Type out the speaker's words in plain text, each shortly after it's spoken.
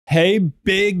Hey,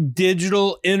 big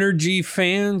digital energy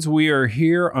fans, we are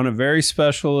here on a very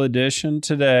special edition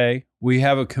today. We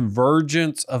have a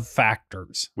convergence of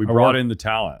factors. We brought in the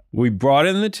talent. We brought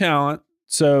in the talent.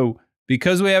 So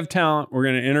because we have talent, we're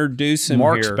going to introduce him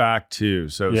Mark's here. back too,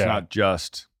 so it's not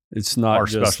just our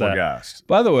just special guest.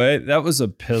 By the way, that was a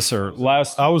pisser.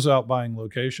 I was out buying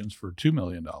locations for $2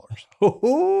 million.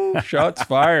 Oh, shots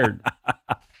fired.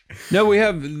 No, we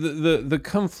have the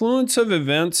confluence of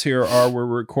events here are we're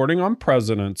recording on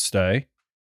President's Day.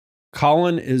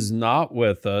 Colin is not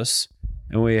with us,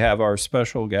 and we have our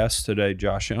special guest today,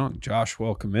 Josh Young. Josh,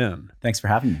 welcome in. Thanks for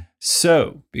having me.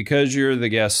 So, because you're the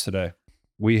guest today,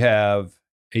 we have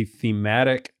a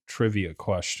thematic trivia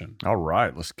question. All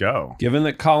right, let's go. Given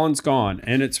that Colin's gone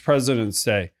and it's President's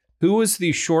Day, who was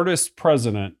the shortest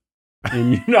president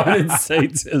in United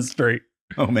States history?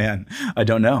 Oh, man. I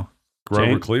don't know.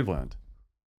 Grover Cleveland.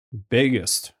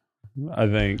 Biggest, I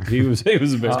think. He was a big.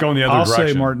 Let's go in the other I'll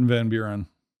direction. say Martin Van Buren.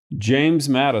 James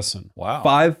Madison. Wow.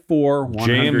 5'4",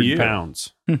 100 JMU.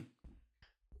 pounds.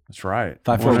 That's right.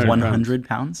 5'4", 100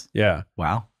 pounds? Yeah.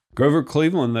 Wow. Grover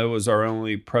Cleveland, though, was our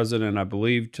only president, I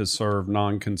believe, to serve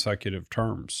non-consecutive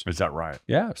terms. Is that right?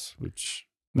 Yes, which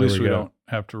At least there we go. don't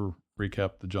have to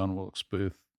recap the John Wilkes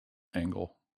Booth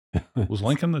angle. Was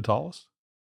Lincoln the tallest?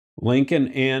 Lincoln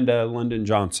and Lyndon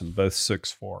Johnson, both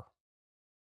 6'4".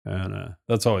 And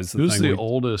that's always the Who's thing. the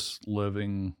oldest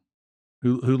living,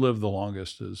 who lived the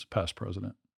longest as past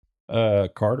president?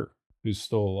 Carter, who's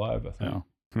still alive, I think.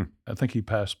 Yeah. I think he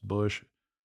passed Bush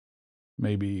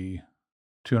maybe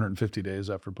 250 days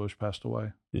after Bush passed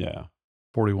away. Yeah.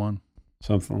 41.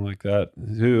 Something like that.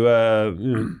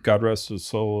 Who, God rest his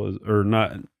soul, or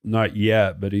not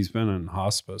yet, but he's been in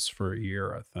hospice for a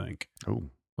year, I think. Oh,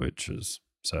 Which is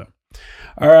so.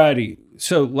 All righty.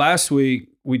 So last week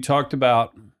we talked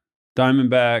about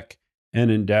Diamondback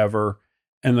and Endeavor,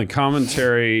 and the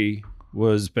commentary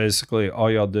was basically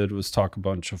all y'all did was talk a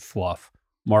bunch of fluff.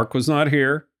 Mark was not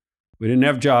here. We didn't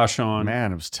have Josh on.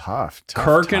 man, it was tough.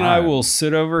 Kirk and I will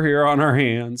sit over here on our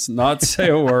hands, not say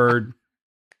a word.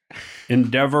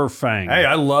 Endeavor Fang. Hey,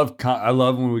 I love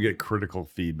when we get critical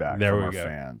feedback There from we our go.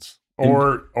 fans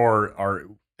or our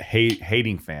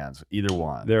hating fans. Either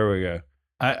one. There we go.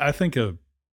 I think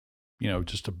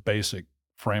just a basic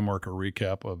framework or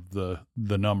recap of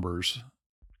the numbers,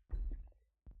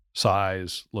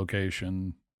 size,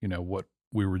 location, what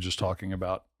we were just talking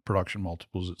about, production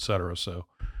multiples, et cetera. So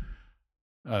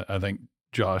I think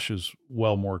Josh is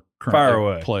well more Fire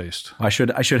away. currently placed. I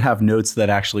should have notes that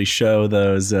actually show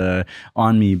those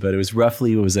on me, but it was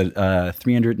roughly,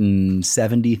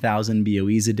 370,000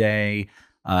 BOEs a day,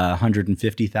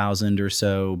 150,000 or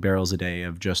so barrels a day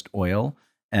of just oil.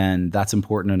 And that's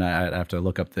important, and I have to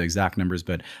look up the exact numbers,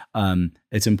 but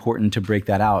it's important to break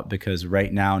that out because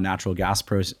right now natural gas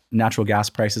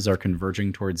prices are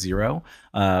converging towards zero.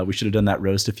 We should have done that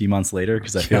roast a few months later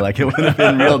because I feel like it would have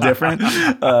been real different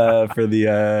for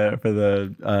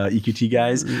the EQT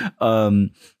guys.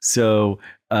 So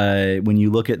when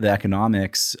you look at the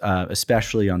economics,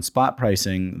 especially on spot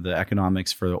pricing, the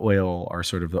economics for the oil are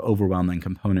sort of the overwhelming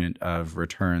component of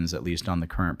returns, at least on the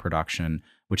current production,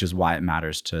 which is why it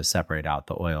matters to separate out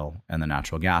the oil and the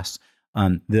natural gas.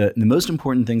 The most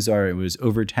important things are it was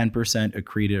over 10%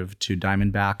 accretive to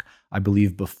Diamondback, I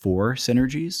believe, before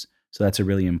synergies. So that's a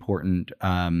really important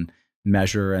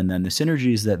measure. And then the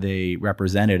synergies that they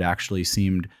represented actually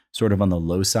seemed sort of on the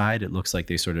low side. It looks like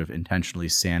they sort of intentionally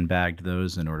sandbagged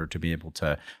those in order to be able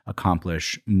to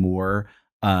accomplish more.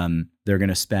 They're going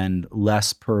to spend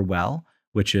less per well,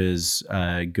 which is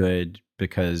good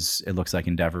because it looks like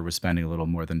Endeavor was spending a little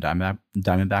more than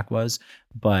Diamondback was.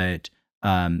 But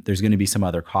there's going to be some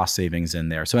other cost savings in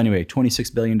there. So anyway,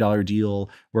 $26 billion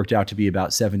deal worked out to be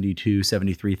about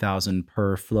 73,000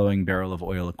 per flowing barrel of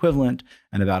oil equivalent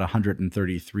and about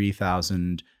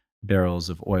 133,000 barrels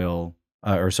of oil,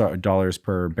 dollars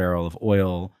per barrel of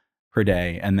oil per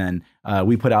day. And then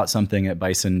we put out something at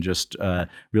Bison, just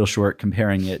real short,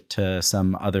 comparing it to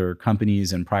some other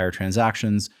companies and prior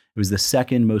transactions. It was the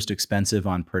second most expensive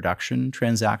on production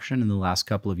transaction in the last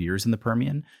couple of years in the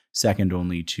Permian, second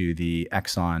only to the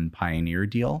Exxon Pioneer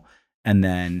deal. And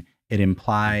then it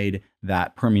implied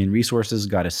that Permian Resources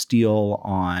got a steal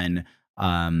on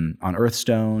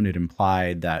Earthstone. It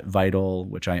implied that Vital,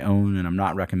 which I own and I'm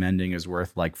not recommending, is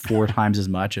worth like 4 times as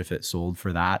much if it sold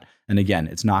for that. And again,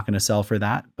 it's not going to sell for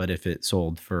that, but if it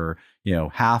sold for,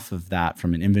 half of that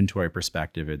from an inventory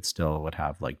perspective, it still would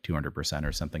have like 200%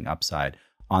 or something upside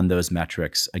on those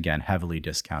metrics, again, heavily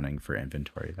discounting for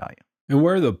inventory value. And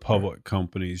where are the public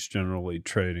companies generally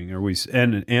trading? Are we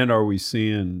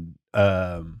seeing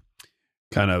kind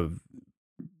of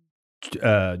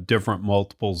different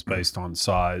multiples based on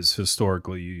size.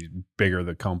 Historically, bigger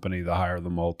the company, the higher the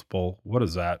multiple. What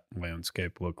does that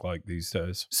landscape look like these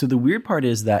days? So the weird part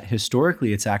is that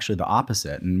historically it's actually the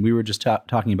opposite. And we were just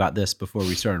talking about this before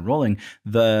we started rolling.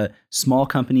 The small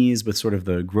companies with sort of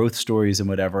the growth stories and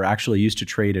whatever actually used to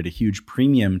trade at a huge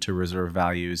premium to reserve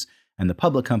values. And the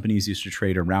public companies used to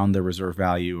trade around the reserve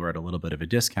value or at a little bit of a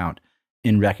discount,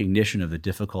 in recognition of the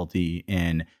difficulty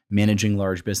in managing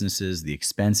large businesses, the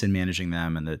expense in managing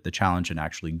them, and the challenge in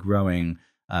actually growing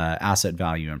asset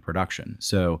value and production.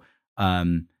 So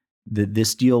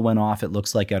this deal went off, it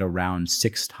looks like, at around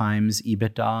 6 times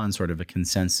EBITDA on sort of a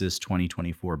consensus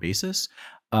 2024 basis.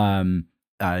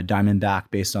 Diamondback,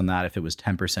 based on that, if it was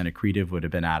 10% accretive, would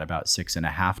have been at about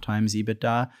 6.5 times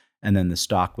EBITDA. And then the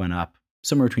stock went up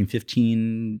somewhere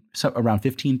between around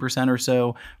 15% or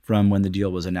so from when the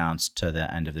deal was announced to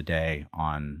the end of the day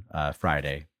on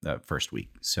Friday, the first week.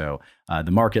 So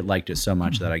the market liked it so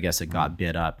much that I guess it got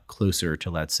bid up closer to,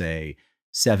 let's say,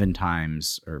 7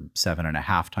 times or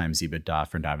 7.5 times EBITDA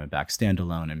for Diamondback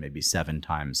standalone, and maybe 7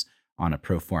 times on a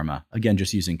pro forma. Again,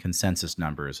 just using consensus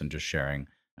numbers and just sharing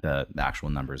the actual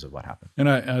numbers of what happened. And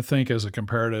I think as a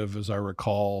comparative, as I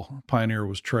recall, Pioneer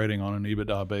was trading on an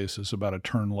EBITDA basis about a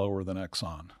turn lower than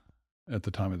Exxon at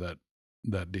the time of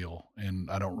that deal.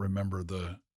 And I don't remember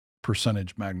the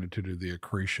percentage magnitude of the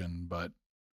accretion, but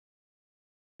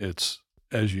it's,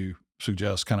 as you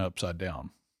suggest, kind of upside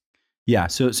down. Yeah.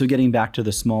 So getting back to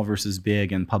the small versus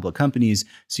big and public companies,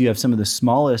 so you have some of the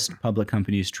smallest public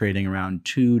companies trading around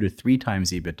 2 to 3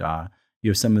 times EBITDA. You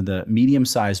have some of the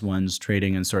medium-sized ones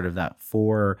trading in sort of that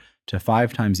 4 to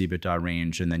 5 times EBITDA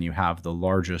range, and then you have the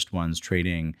largest ones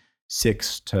trading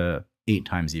 6 to 8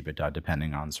 times EBITDA,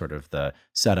 depending on sort of the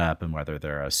setup and whether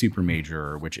they're a super major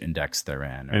or which index they're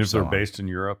in. And if they're based in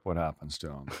Europe, what happens to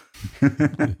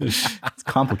them? It's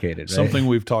complicated, right? Something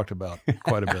we've talked about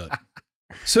quite a bit.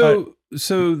 So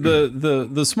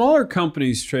the smaller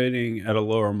companies trading at a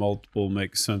lower multiple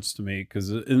makes sense to me,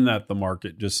 because isn't that the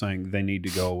market just saying they need to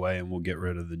go away and we'll get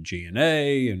rid of the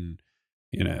G&A and,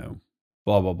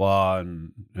 blah, blah, blah,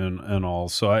 and all.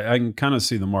 So I can kind of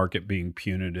see the market being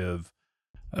punitive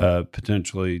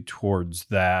potentially towards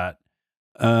that.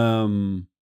 The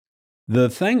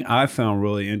thing I found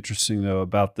really interesting, though,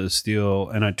 about this deal,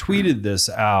 and I tweeted this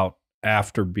out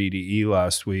after BDE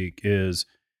last week, is,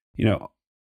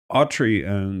 Autry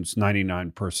owns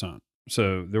 99%.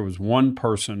 So there was one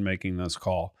person making this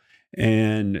call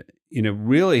and,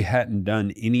 really hadn't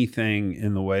done anything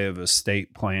in the way of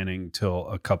estate planning till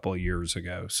a couple of years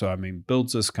ago. So,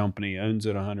 builds this company, owns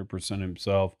it 100%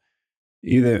 himself.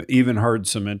 Even heard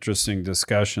some interesting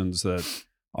discussions that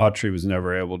Autry was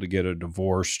never able to get a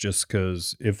divorce just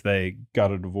because if they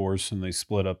got a divorce and they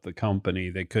split up the company,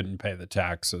 they couldn't pay the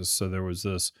taxes. So there was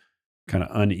this kind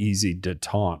of uneasy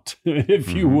detente,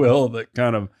 if you will, that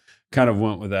kind of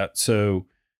went with that. So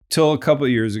till a couple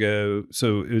of years ago,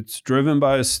 so it's driven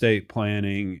by estate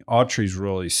planning. Autry's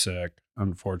really sick,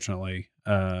 unfortunately,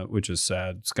 which is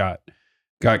sad. It's got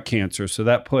cancer, so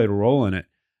that played a role in it.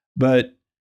 But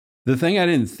the thing I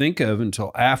didn't think of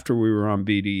until after we were on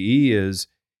BDE is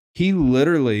he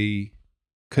literally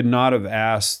could not have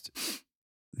asked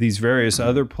these various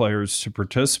other players to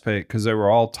participate because they were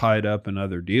all tied up in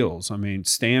other deals.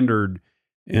 Standard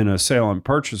in a sale and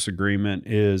purchase agreement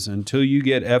is until you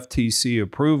get FTC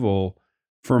approval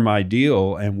for my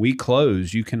deal and we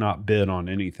close, you cannot bid on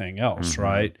anything else,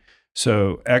 right?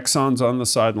 So Exxon's on the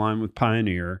sideline with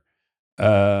Pioneer.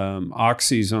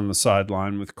 Oxy's on the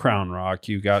sideline with Crown Rock.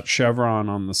 You got Chevron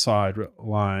on the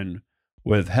sideline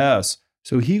with Hess.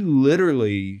 So he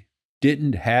literally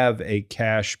didn't have a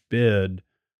cash bid,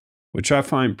 which I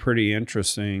find pretty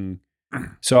interesting.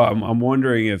 So I'm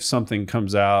wondering if something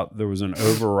comes out, there was an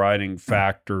overriding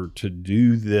factor to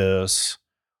do this,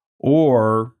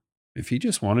 or if he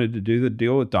just wanted to do the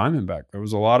deal with Diamondback. There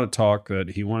was a lot of talk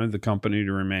that he wanted the company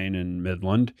to remain in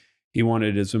Midland. He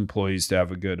wanted his employees to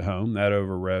have a good home. That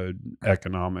overrode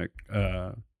economic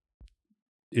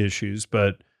issues.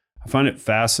 But I find it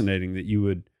fascinating that you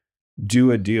would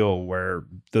do a deal where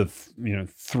the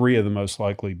 3 of the most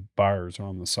likely buyers are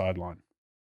on the sideline.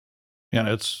 And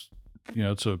it's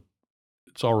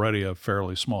already a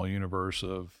fairly small universe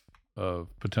of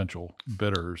potential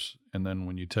bidders, and then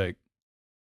when you take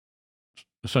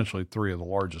essentially 3 of the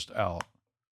largest out,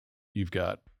 you've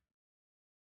got.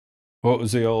 What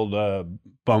was the old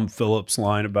Bum Phillips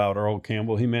line about Earl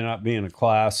Campbell? He may not be in a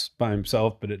class by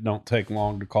himself, but it don't take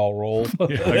long to call roll.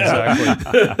 Yeah,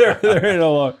 exactly. there ain't a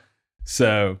lot.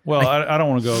 So, well, I don't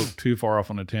want to go too far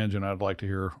off on a tangent. I'd like to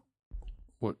hear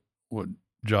what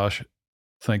Josh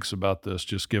thinks about this,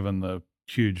 just given the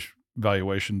huge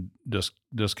valuation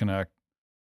disconnect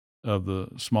of the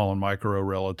small and micro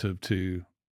relative to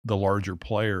the larger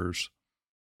players.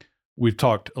 We've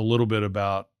talked a little bit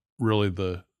about really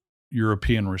the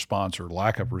European response or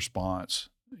lack of response.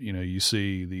 You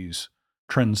see these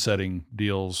trend-setting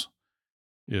deals.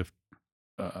 If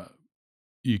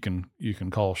you can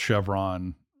call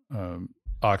Chevron,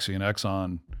 Oxy, and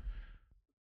Exxon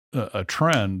a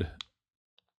trend.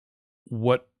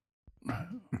 What's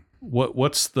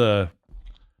the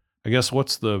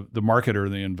market or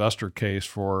the investor case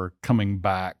for coming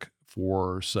back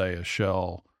for, say, a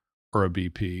Shell or a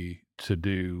BP to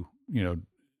do, to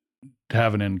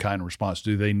have an in-kind response?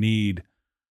 Do they need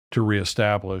to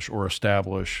reestablish or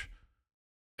establish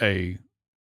a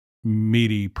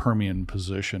meaty Permian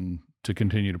position to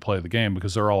continue to play the game?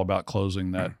 Because they're all about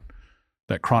closing that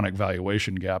chronic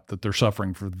valuation gap that they're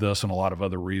suffering for this and a lot of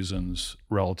other reasons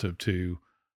relative to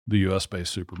the U.S.-based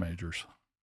super majors.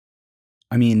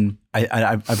 I mean,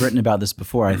 I've written about this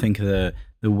before. I think the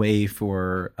way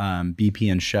for BP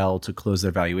and Shell to close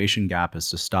their valuation gap is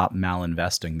to stop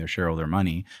malinvesting their shareholder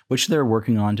money, which they're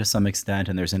working on to some extent.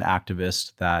 And there's an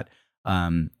activist that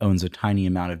owns a tiny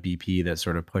amount of BP that's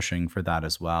sort of pushing for that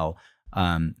as well.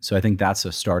 So I think that's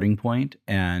a starting point.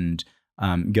 And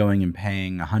going and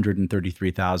paying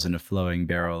 $133,000 a flowing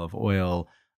barrel of oil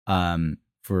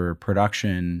for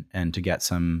production and to get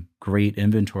some great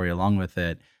inventory along with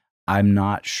it, I'm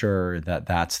not sure that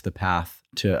that's the path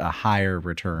to a higher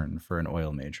return for an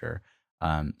oil major.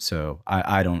 So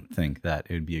I don't think that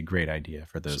it would be a great idea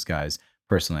for those guys.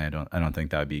 Personally, I don't think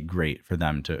that would be great for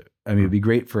them to. I mean, it'd be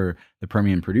great for the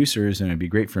Permian producers, and it'd be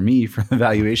great for me for the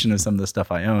valuation of some of the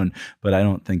stuff I own. But I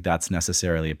don't think that's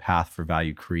necessarily a path for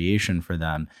value creation for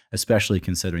them, especially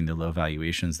considering the low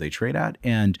valuations they trade at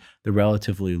and the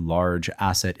relatively large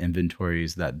asset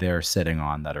inventories that they're sitting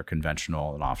on that are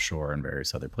conventional and offshore and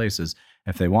various other places.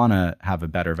 If they want to have a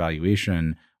better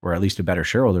valuation or at least a better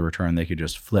shareholder return, they could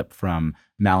just flip from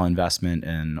malinvestment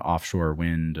in offshore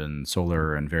wind and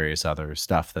solar and various other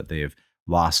stuff that they've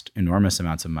lost enormous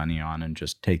amounts of money on and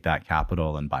just take that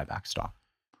capital and buy back stock.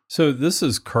 So this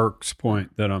is Kirk's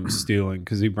point that I'm stealing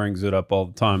because he brings it up all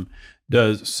the time.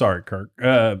 Sorry, Kirk.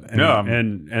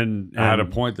 And I had a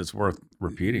point that's worth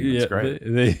repeating. That's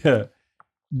great.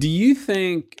 Do you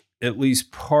think at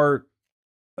least part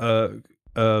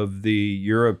of the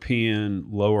European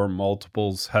lower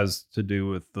multiples has to do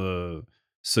with the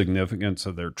significance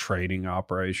of their trading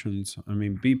operations? I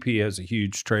mean, BP has a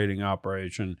huge trading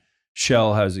operation.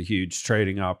 Shell has a huge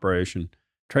trading operation.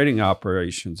 Trading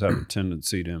operations have a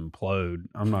tendency to implode.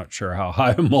 I'm not sure how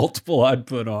high a multiple I'd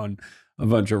put on a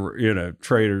bunch of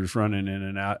traders running in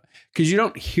and out, because you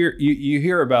don't hear you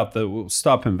hear about the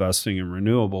stop investing in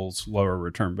renewables, lower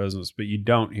return business, but you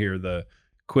don't hear the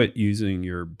quit using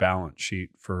your balance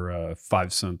sheet for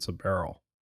 5 cents a barrel.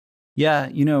 Yeah,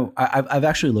 I've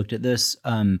actually looked at this.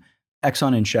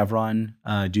 Exxon and Chevron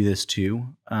do this too.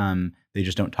 They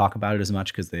just don't talk about it as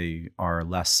much because they are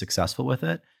less successful with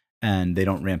it, and they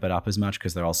don't ramp it up as much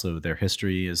because their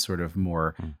history is sort of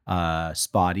more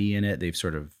spotty in it. They've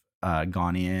sort of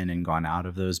gone in and gone out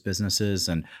of those businesses,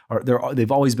 and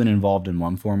they've always been involved in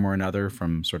one form or another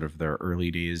from sort of their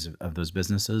early days of those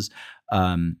businesses.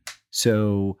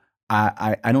 So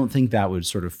I don't think that would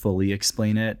sort of fully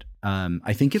explain it.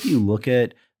 I think if you look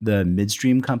at the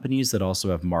midstream companies that also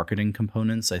have marketing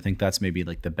components, I think that's maybe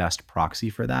like the best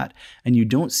proxy for that. And you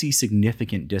don't see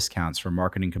significant discounts for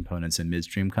marketing components in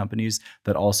midstream companies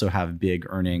that also have big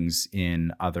earnings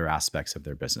in other aspects of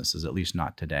their businesses, at least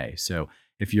not today. So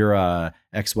if you're a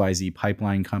XYZ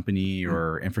pipeline company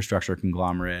or infrastructure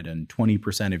conglomerate and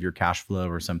 20% of your cash flow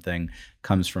or something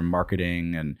comes from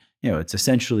marketing, and it's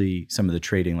essentially some of the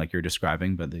trading like you're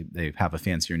describing, but they have a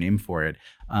fancier name for it.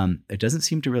 It doesn't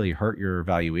seem to really hurt your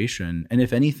valuation. And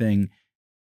if anything,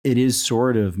 it is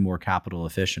sort of more capital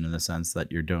efficient in the sense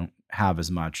that you don't have as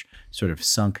much sort of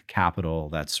sunk capital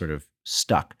that's sort of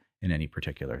stuck in any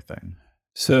particular thing.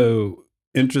 So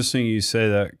interesting you say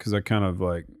that, because I kind of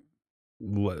like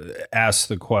asked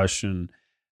the question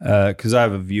because I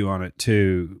have a view on it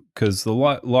too, because the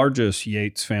largest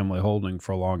Yates family holding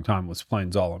for a long time was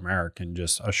Plains All American.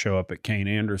 Just I show up at Kane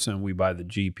Anderson, we buy the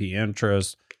GP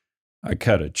interest, I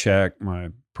cut a check, my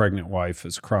pregnant wife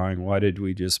is crying, why did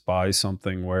we just buy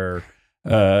something where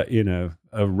a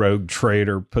rogue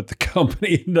trader put the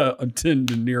company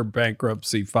into near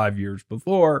bankruptcy 5 years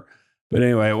before? But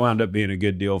anyway, it wound up being a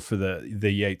good deal for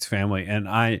the Yates family.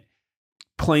 And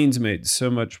Plains made so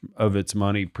much of its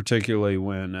money, particularly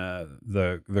when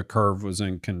the curve was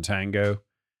in contango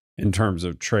in terms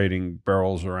of trading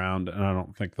barrels around. And I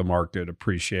don't think the market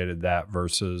appreciated that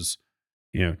versus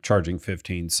charging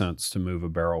 15 cents to move a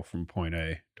barrel from point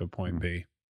A to point B.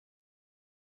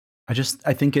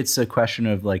 I think it's a question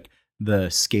of like the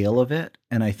scale of it.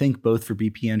 And I think both for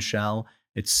BP and Shell,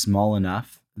 it's small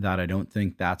enough that I don't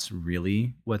think that's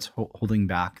really what's holding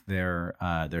back their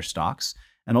stocks.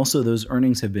 And also those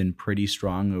earnings have been pretty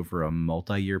strong over a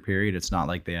multi-year period. It's not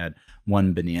like they had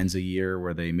one bonanza year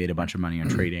where they made a bunch of money on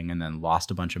trading and then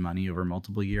lost a bunch of money over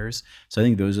multiple years. So I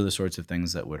think those are the sorts of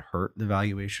things that would hurt the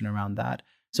valuation around that.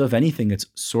 So if anything, it's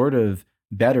sort of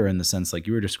better in the sense like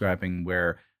you were describing,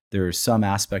 where there's some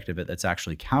aspect of it that's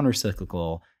actually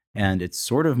counter-cyclical, and it's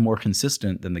sort of more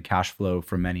consistent than the cash flow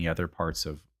from many other parts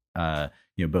of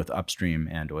both upstream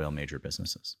and oil major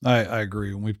businesses. I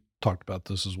agree. And we've talked about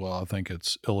this as well. I think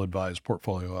it's ill-advised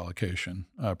portfolio allocation,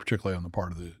 particularly on the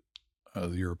part of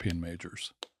the European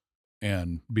majors,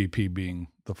 and BP being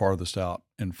the farthest out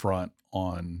in front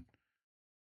on,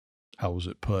 how was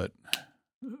it put?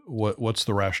 What's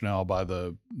the rationale by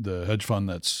the hedge fund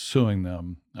that's suing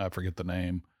them? I forget the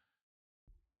name.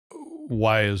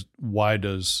 Why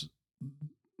does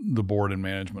the board and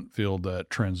management feel that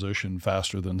transition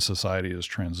faster than society is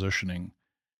transitioning,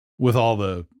 with all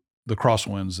the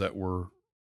crosswinds that were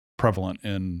prevalent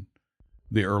in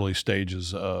the early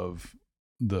stages of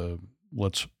the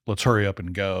let's hurry up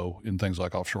and go in things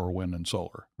like offshore wind and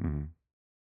solar? Mm-hmm.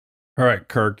 All right,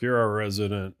 Kirk, you're our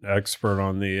resident expert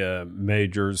on the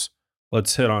majors.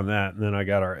 Let's hit on that, and then I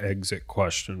got our exit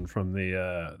question from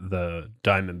the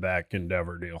Diamondback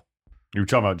Endeavor deal. You were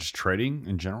talking about just trading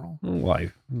in general?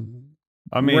 Life.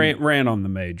 I mean, ran on the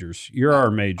majors. You're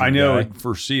our major I know guy.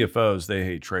 for CFOs, they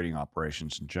hate trading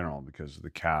operations in general because of the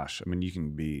cash. I mean, you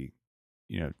can be,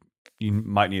 you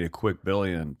might need a quick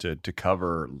billion to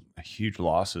cover huge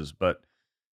losses. But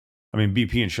I mean,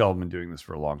 BP and Shell have been doing this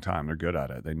for a long time. They're good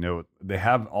at it. They know they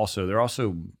have also.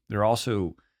 They're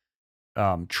also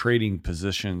trading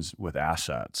positions with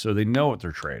assets, so they know what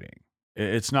they're trading.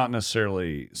 It's not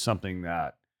necessarily something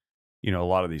that a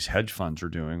lot of these hedge funds are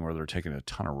doing where they're taking a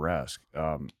ton of risk.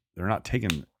 They're not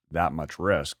taking that much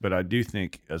risk, but I do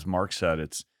think, as Mark said,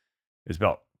 it's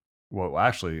about, well,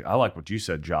 actually, I like what you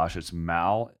said, Josh. It's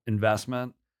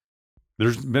malinvestment.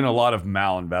 There's been a lot of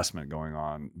malinvestment going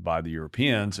on by the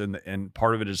Europeans, and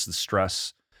part of it is the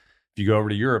stress. If you go over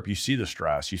to Europe, you see the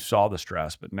stress. You saw the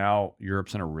stress, but now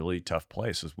Europe's in a really tough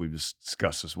place, as we've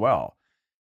discussed as well.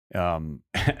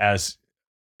 As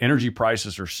energy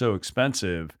prices are so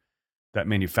expensive that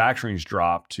manufacturing's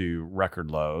dropped to record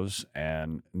lows,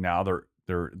 and now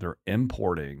they're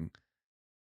importing,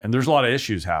 and there's a lot of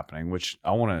issues happening, which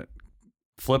I want to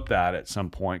flip that at some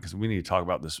point, because we need to talk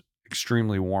about this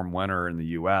extremely warm winter in the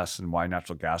U.S. and why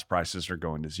natural gas prices are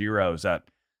going to zero. Is that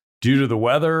due to the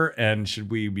weather, and should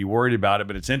we be worried about it?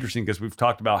 But it's interesting because we've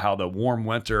talked about how the warm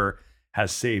winter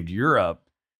has saved Europe.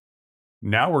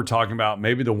 Now we're talking about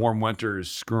maybe the warm winter is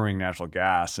screwing natural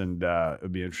gas, and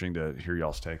it'd be interesting to hear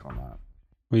y'all's take on that.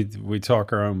 We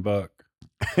talk our own book.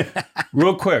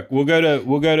 Real quick, we'll go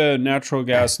to natural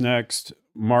gas next.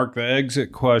 Mark, the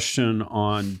exit question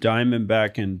on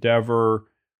Diamondback Endeavor.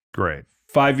 Great.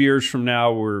 5 years from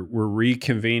now, we're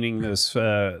reconvening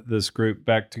this group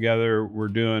back together. We're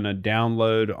doing a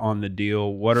download on the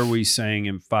deal. What are we saying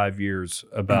in 5 years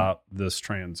about this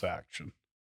transaction?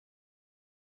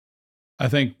 I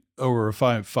think over a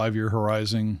five-year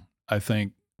horizon, I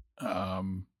think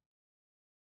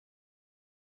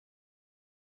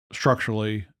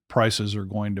structurally prices are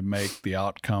going to make the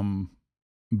outcome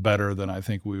better than I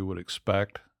think we would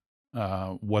expect.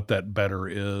 What that better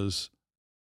is,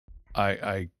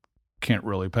 I can't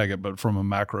really peg it, but from a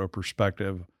macro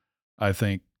perspective, I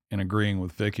think, in agreeing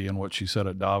with Vicky and what she said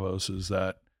at Davos, is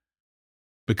that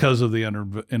because of the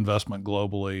underinvestment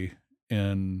globally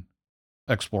in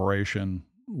exploration,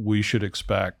 we should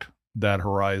expect that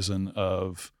horizon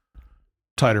of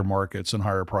tighter markets and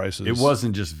higher prices. It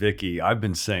wasn't just Vicky. I've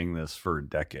been saying this for a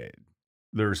decade.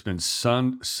 There's been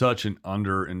such an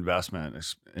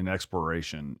underinvestment in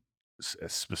exploration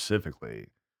specifically.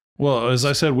 Well, as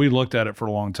I said, we looked at it for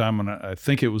a long time, and I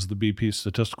think it was the BP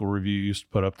Statistical Review used to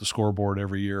put up the scoreboard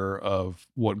every year of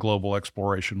what global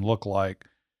exploration looked like.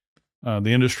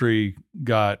 The industry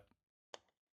got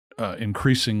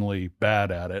increasingly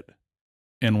bad at it,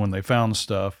 and when they found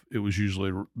stuff, it was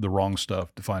usually the wrong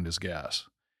stuff defined as gas.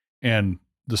 And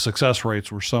the success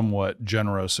rates were somewhat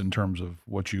generous in terms of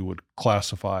what you would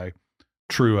classify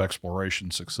true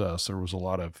exploration success. There was a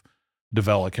lot of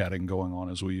developing going on,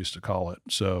 as we used to call it.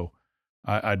 So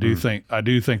I do think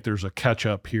there's a catch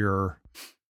up here,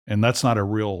 and that's not a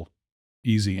real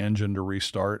easy engine to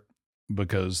restart,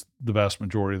 because the vast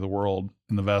majority of the world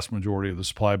and the vast majority of the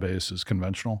supply base is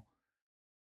conventional.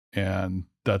 and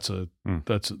that's a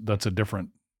different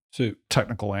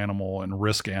technical animal and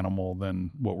risk animal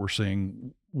than what we're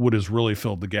seeing. What has really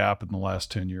filled the gap in the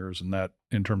last 10 years, and that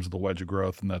in terms of the wedge of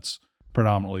growth, and that's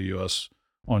predominantly U.S.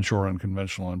 onshore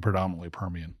unconventional and predominantly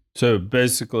Permian. So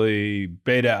basically,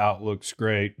 beta outlook's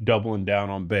great. Doubling down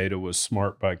on beta was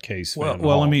smart by Case Van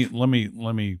Well, Hoff.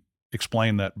 let me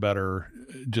explain that better.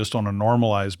 Just on a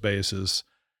normalized basis,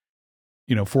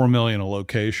 4 million a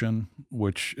location,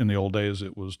 which in the old days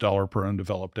it was $1 per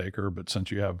undeveloped acre, but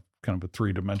since you have kind of a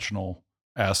 3-dimensional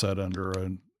asset under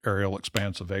an aerial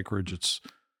expanse of acreage, it's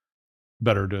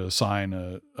better to assign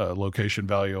a location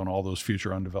value on all those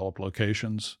future undeveloped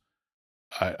locations.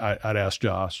 I'd ask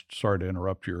Josh, sorry to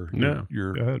interrupt Go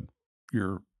ahead.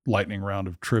 your lightning round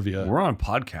of trivia. We're on a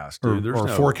podcast, dude. or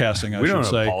forecasting, I we should don't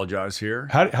say. apologize here.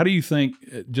 How do you think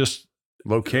just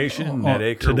Location, net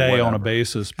acre, today whatever. on a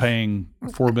basis paying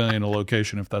 $4 billion a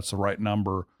location, if that's the right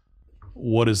number,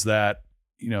 what is that?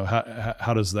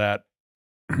 How does that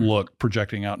look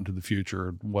projecting out into the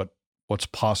future? What's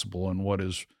possible and what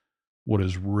is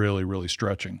really, really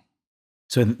stretching?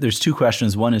 So there's two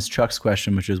questions. One is Chuck's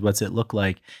question, which is what's it look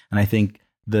like? And I think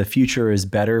the future is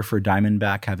better for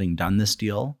Diamondback having done this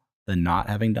deal than not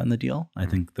having done the deal. I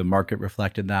think the market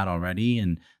reflected that already,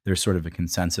 and there's sort of a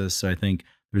consensus. So I think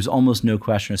there's almost no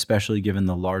question, especially given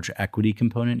the large equity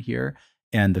component here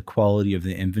and the quality of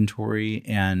the inventory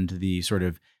and the sort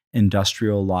of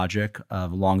industrial logic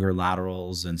of longer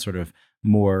laterals and sort of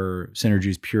more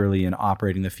synergies purely in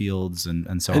operating the fields and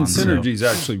so on. And synergies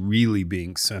actually really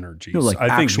being synergies. No, like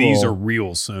I think these actual- are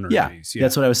real synergies. Yeah,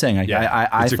 that's what I was saying. I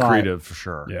It's thought, accretive for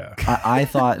sure. Yeah. I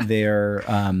thought their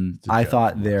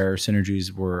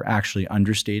synergies were actually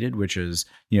understated, which is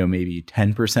maybe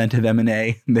 10% of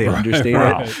M&A. They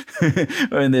understated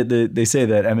it, and they say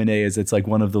that M&A it's like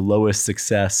one of the lowest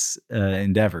success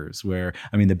endeavors. Where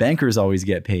the bankers always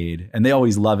get paid, and they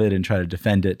always love it and try to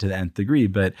defend it to the nth degree.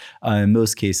 But in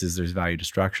most cases, there's value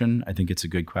destruction. I think it's a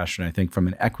good question. I think from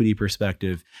an equity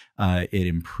perspective, it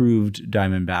improved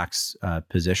Diamondback's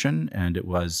position, and it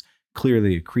was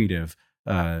clearly accretive.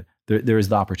 There is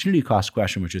the opportunity cost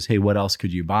question, which is, hey, what else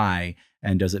could you buy?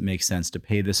 And does it make sense to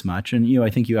pay this much? And, I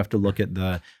think you have to look at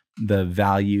the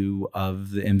value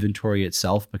of the inventory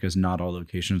itself, because not all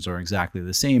locations are exactly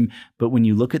the same. But when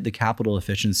you look at the capital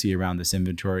efficiency around this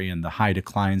inventory and the high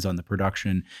declines on the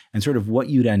production and sort of what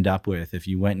you'd end up with if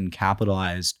you went and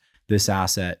capitalized this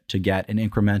asset to get an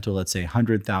incremental, let's say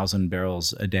 100,000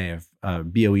 barrels a day of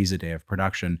BOEs a day of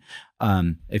production,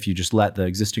 if you just let the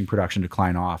existing production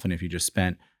decline off, and if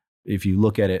you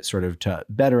look at it sort of to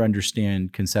better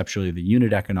understand conceptually the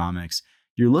unit economics,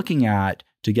 you're looking at,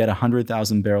 to get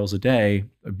 100,000 barrels a day,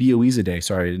 BOEs a day,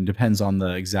 sorry, it depends on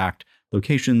the exact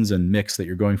locations and mix that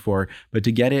you're going for, but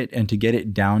to get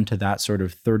it down to that sort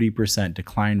of 30%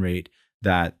 decline rate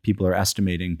that people are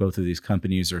estimating both of these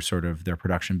companies are sort of their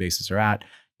production bases are at,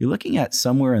 you're looking at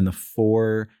somewhere in the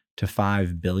 $4 to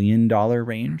 $5 billion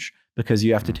range, because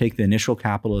you have to take the initial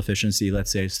capital efficiency,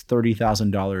 let's say it's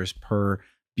 $30,000 per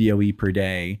BOE per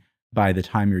day by the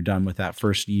time you're done with that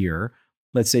first year.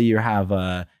 Let's say you have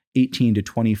a 18 to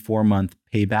 24 month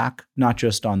payback, not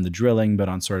just on the drilling, but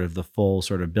on sort of the full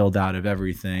sort of build out of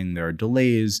everything. There are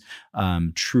delays,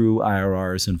 true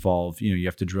IRRs involved. You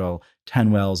have to drill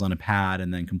 10 wells on a pad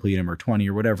and then complete them, or 20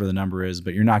 or whatever the number is,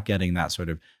 but you're not getting that sort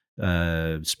of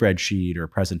spreadsheet or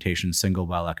presentation single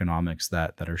well economics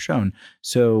that are shown.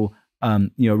 So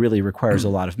really requires a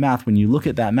lot of math. When you look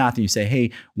at that math and you say,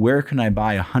 hey, where can I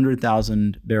buy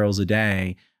 100,000 barrels a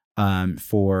day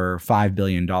for $5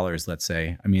 billion, let's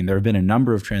say? There have been a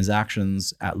number of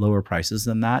transactions at lower prices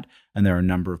than that, and there are a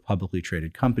number of publicly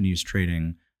traded companies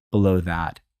trading below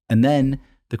that. And then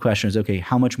the question is, okay,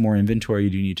 how much more inventory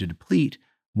do you need to deplete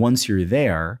once you're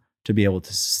there to be able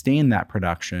to sustain that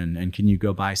production? And can you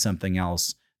go buy something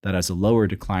else that has a lower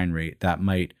decline rate that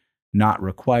might not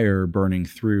require burning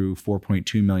through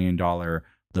 $4.2 million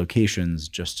locations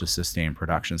just to sustain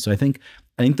production? So I think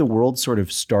the world sort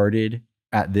of started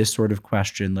at this sort of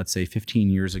question, let's say 15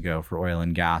 years ago for oil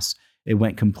and gas. It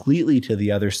went completely to the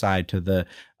other side, to the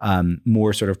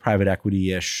more sort of private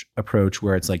equity-ish approach,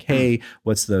 where it's like, hey,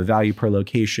 what's the value per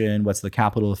location? What's the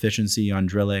capital efficiency on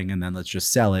drilling? And then let's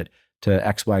just sell it to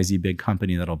XYZ big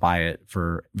company that'll buy it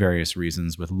for various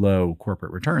reasons with low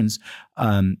corporate returns.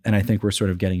 And I think we're sort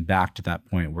of getting back to that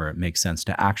point where it makes sense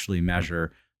to actually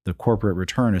measure the corporate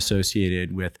return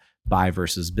associated with buy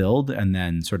versus build, and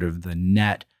then sort of the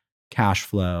net cash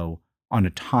flow on a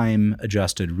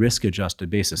time-adjusted, risk-adjusted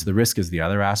basis. The risk is the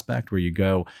other aspect, where you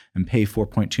go and pay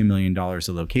 $4.2 million a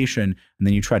location, and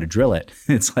then you try to drill it.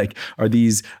 It's like, are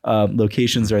these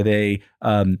locations, are they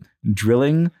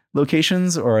drilling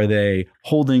locations, or are they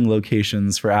holding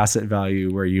locations for asset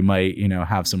value where you might,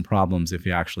 have some problems if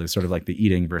you actually sort of like the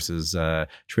eating versus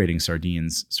trading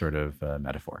sardines sort of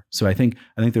metaphor? So I think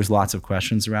there's lots of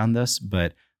questions around this,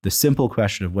 but the simple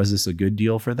question of, was this a good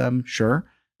deal for them? Sure.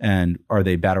 And are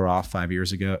they better off 5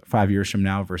 years from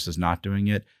now versus not doing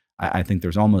it? I think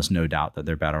there's almost no doubt that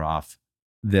they're better off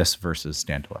this versus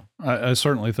standalone. I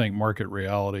certainly think market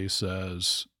reality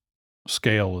says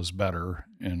scale is better,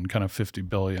 and kind of 50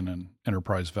 billion in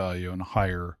enterprise value and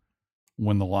higher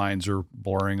when the lines are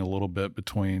blurring a little bit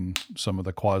between some of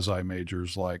the quasi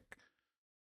majors. Like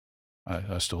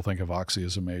I still think of Oxy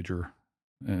as a major,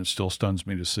 and it still stuns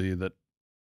me to see that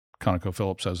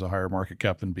ConocoPhillips has a higher market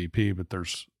cap than BP, but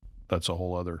that's a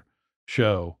whole other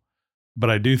show. But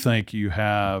I do think you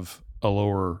have a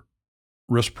lower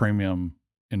risk premium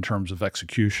in terms of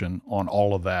execution on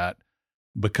all of that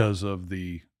because of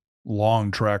the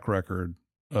long track record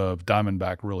of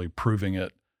Diamondback really proving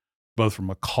it, both from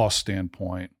a cost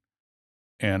standpoint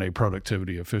and a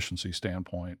productivity efficiency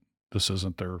standpoint. This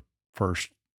isn't their first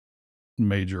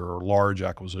major or large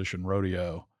acquisition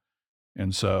rodeo.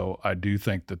 And so I do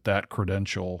think that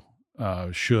credential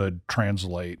should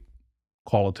translate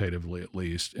qualitatively, at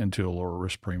least, into a lower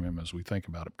risk premium as we think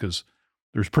about it, because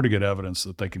there's pretty good evidence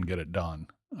that they can get it done.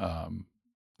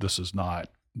 This is not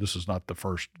the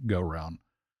first go round.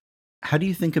 How do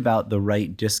you think about the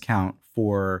right discount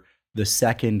for the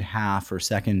second half or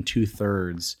second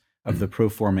 2/3 of the pro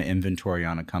forma inventory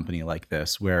on a company like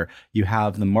this, where you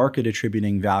have the market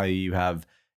attributing value, you have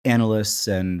analysts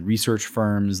and research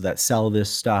firms that sell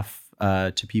this stuff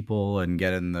to people and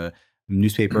get in the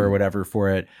newspaper or whatever for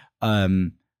it.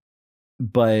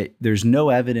 But there's no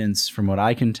evidence, from what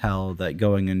I can tell, that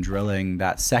going and drilling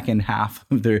that second half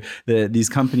of these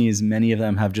companies, many of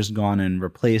them have just gone and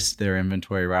replaced their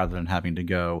inventory rather than having to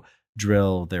go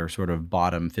drill their sort of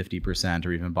bottom 50%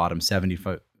 or even bottom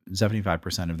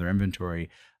 75% of their inventory.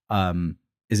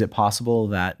 Is it possible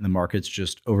that the market's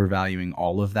just overvaluing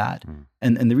all of that?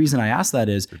 And the reason I ask that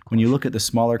is when you look at the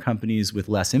smaller companies with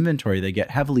less inventory, they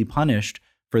get heavily punished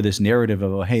for this narrative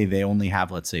of, oh, hey, they only have,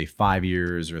 let's say, 5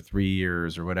 years or 3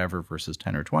 years or whatever versus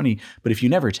 10 or 20. But if you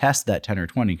never test that 10 or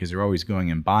 20 because you're always going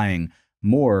and buying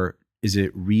more, is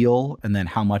it real? And then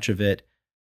how much of it,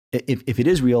 if it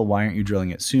is real, why aren't you drilling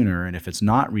it sooner? And if it's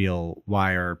not real,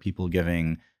 why are people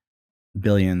giving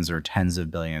billions or tens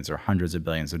of billions or hundreds of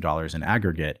billions of dollars in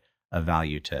aggregate of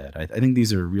value to it? I think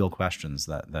these are real questions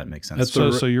that make sense.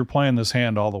 So you're playing this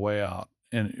hand all the way out,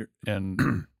 and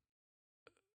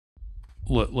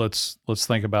let's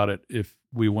think about it. If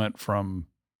we went from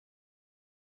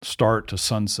start to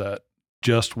sunset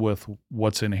just with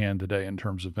what's in hand today in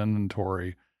terms of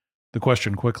inventory, the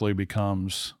question quickly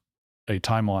becomes a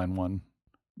timeline one,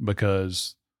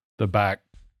 because the back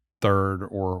third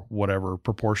or whatever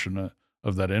proportion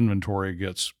of that inventory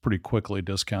gets pretty quickly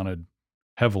discounted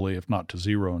heavily, if not to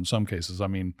zero in some cases. I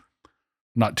mean,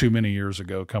 not too many years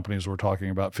ago, companies were talking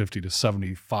about 50 to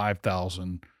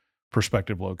 75,000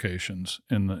 prospective locations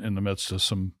in the midst of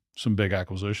some big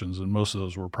acquisitions, and most of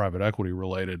those were private equity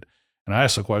related. And I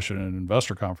asked the question at an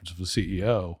investor conference of the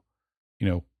CEO,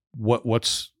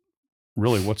 what's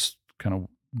kind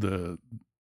of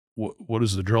what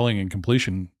is the drilling and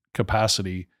completion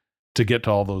capacity to get to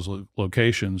all those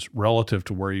locations relative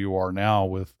to where you are now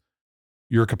with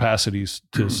your capacities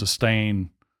to sustain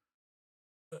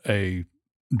a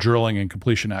drilling and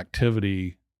completion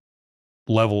activity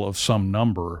level of some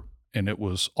number. And it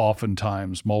was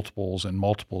oftentimes multiples and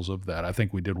multiples of that. I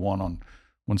think we did one on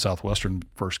when Southwestern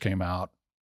first came out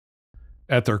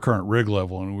at their current rig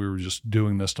level, and we were just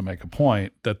doing this to make a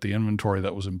point that the inventory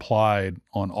that was implied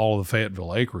on all of the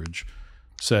Fayetteville acreage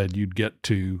said you'd get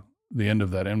to the end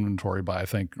of that inventory by, I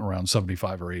think, around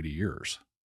 75 or 80 years.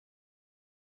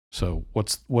 So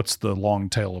what's the long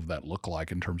tail of that look like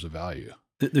in terms of value?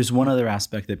 There's one other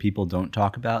aspect that people don't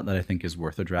talk about that I think is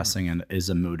worth addressing and is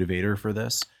a motivator for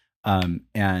this. And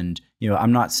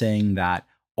I'm not saying that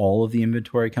all of the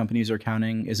inventory companies are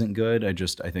counting isn't good.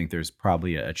 I think there's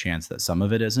probably a chance that some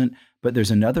of it isn't. But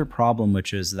there's another problem,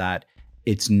 which is that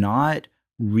it's not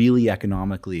really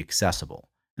economically accessible,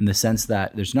 in the sense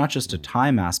that there's not just a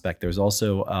time aspect, there's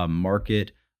also a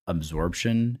market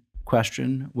absorption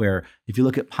question, where if you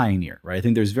look at Pioneer, right, I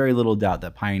think there's very little doubt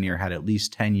that Pioneer had at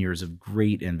least 10 years of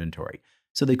great inventory.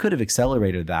 So they could have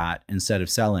accelerated that instead of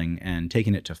selling and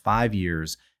taken it to 5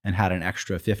 years and had an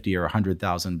extra 50 or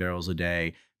 100,000 barrels a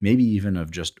day, maybe even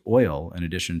of just oil in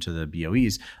addition to the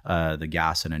BOEs, the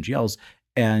gas and NGLs.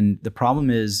 And the problem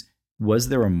is, was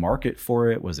there a market for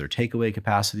it? Was there takeaway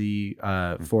capacity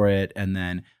for it? And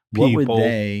then what would People.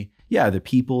 the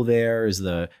people there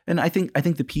and I think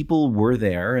the people were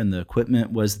there and the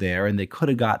equipment was there and they could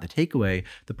have got the takeaway.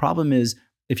 The problem is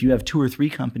if you have 2 or 3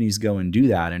 companies go and do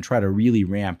that and try to really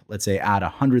ramp, let's say add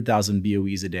 100,000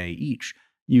 BOEs a day each,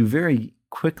 you very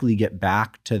quickly get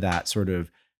back to that sort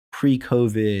of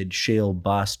pre-COVID shale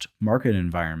bust market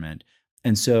environment.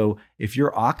 And so if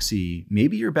you're Oxy,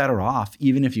 maybe you're better off,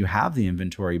 even if you have the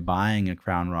inventory, buying a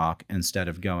Crown Rock instead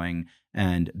of going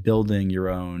and building your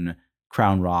own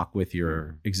Crown Rock with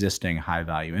your existing high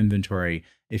value inventory.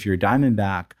 If you're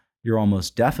Diamondback, you're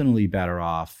almost definitely better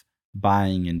off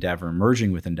buying Endeavor,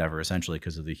 merging with Endeavor essentially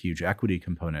because of the huge equity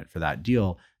component for that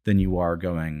deal, than you are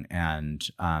going and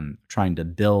trying to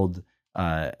build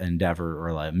Endeavor or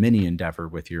a mini Endeavor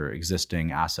with your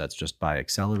existing assets just by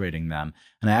accelerating them.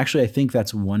 And I think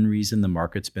that's one reason the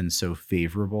market's been so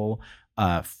favorable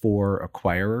for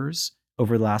acquirers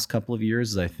over the last couple of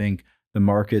years, is I think the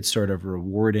market's sort of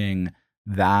rewarding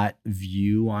that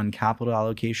view on capital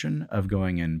allocation of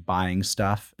going and buying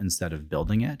stuff instead of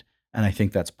building it. And I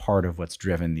think that's part of what's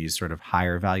driven these sort of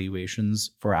higher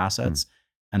valuations for assets.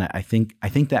 And I think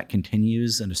that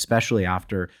continues. And especially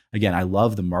after, again, I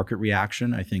love the market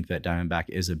reaction. I think that Diamondback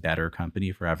is a better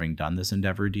company for having done this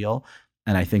Endeavor deal.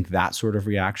 And I think that sort of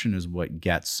reaction is what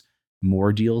gets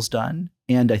more deals done.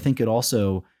 And I think it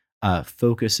also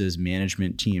focuses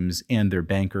management teams and their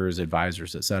bankers,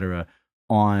 advisors, et cetera,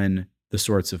 on the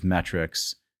sorts of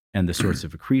metrics and the sorts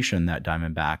of accretion that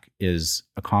Diamondback is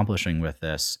accomplishing with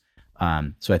this.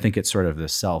 So I think it's sort of the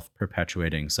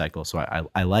self-perpetuating cycle. So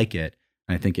I like it.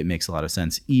 And I think it makes a lot of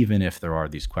sense, even if there are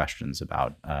these questions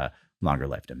about longer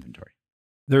life inventory.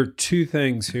 There are 2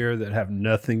 things here that have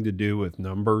nothing to do with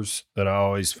numbers that I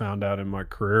always found out in my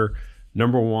career.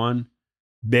 Number 1,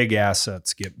 big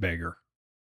assets get bigger.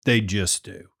 They just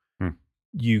do.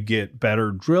 You get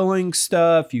better drilling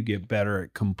stuff. You get better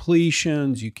at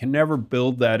completions. You can never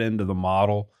build that into the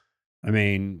model. I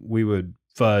mean, we would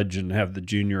fudge and have the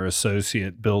junior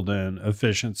associate build in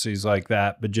efficiencies like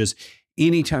that. But just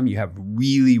anytime you have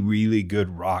really, really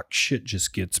good rock, shit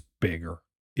just gets bigger.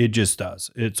 It just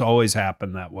does. It's always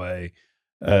happened that way,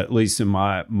 at least in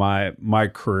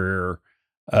my career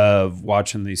of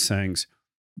watching these things.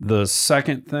 The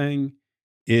second thing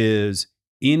is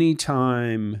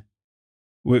anytime,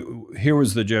 here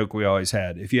was the joke we always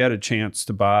had. If you had a chance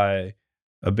to buy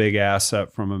a big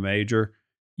asset from a major,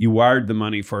 you wired the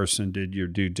money first and did your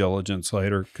due diligence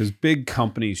later, because big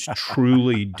companies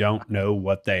truly don't know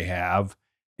what they have,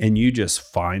 and you just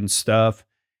find stuff.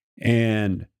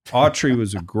 And Autry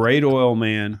was a great oil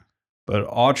man, but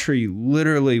Autry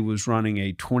literally was running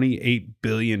a $28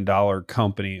 billion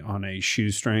company on a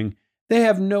shoestring. They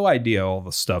have no idea all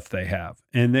the stuff they have,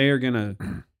 and they're gonna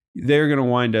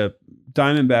wind up.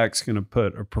 Diamondback's going to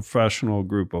put a professional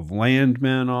group of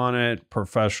landmen on it,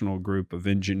 professional group of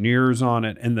engineers on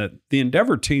it. And the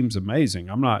Endeavor team's amazing.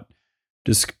 I'm not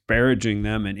disparaging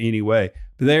them in any way,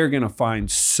 but they're going to find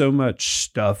so much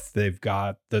stuff they've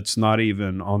got that's not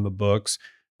even on the books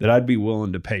that I'd be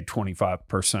willing to pay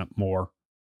 25% more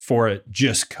for it,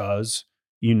 just because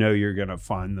you're going to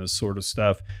find this sort of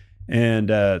stuff. And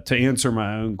to answer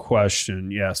my own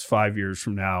question, yes, 5 years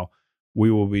from now, we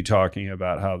will be talking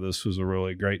about how this was a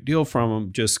really great deal from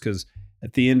them, just because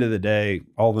at the end of the day,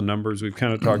 all the numbers we've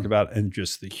kind of talked about and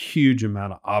just the huge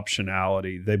amount of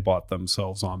optionality they bought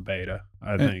themselves on beta,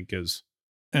 I think is.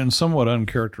 And somewhat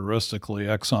uncharacteristically,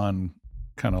 Exxon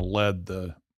kind of led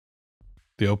the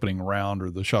opening round, or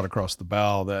the shot across the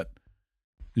bow, that,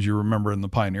 as you remember in the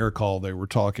Pioneer call, they were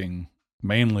talking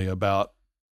mainly about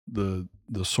the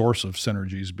source of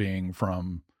synergies being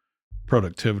from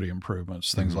productivity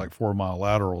improvements, things like 4-mile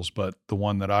laterals. But the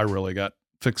one that I really got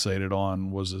fixated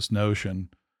on was this notion,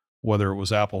 whether it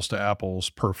was apples to apples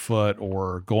per foot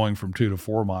or going from 2 to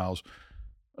 4 miles,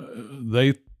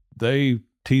 they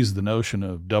teased the notion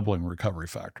of doubling recovery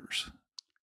factors,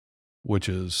 which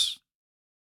is,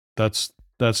 that's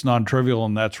non-trivial.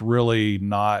 And that's really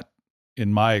not,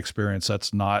 in my experience,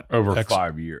 that's not over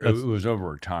 5 years. It was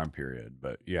over a time period,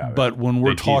 but yeah. But when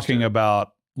we're talking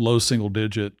about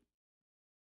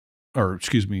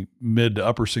mid to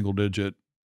upper single digit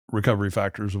recovery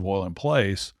factors of oil in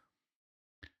place,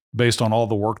 based on all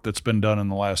the work that's been done in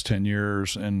the last 10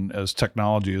 years, and as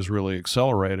technology has really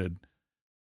accelerated,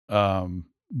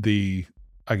 the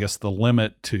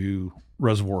limit to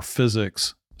reservoir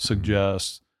physics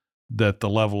suggests that the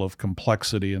level of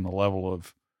complexity and the level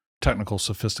of technical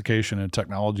sophistication and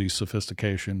technology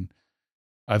sophistication,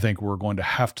 I think we're going to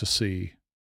have to see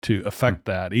to affect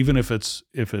that. Even if it's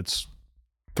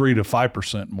 3 to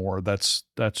 5% more, that's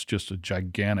just a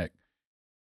gigantically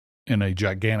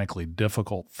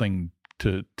difficult thing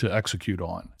to execute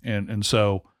on. And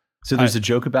so there's a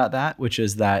joke about that, which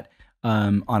is that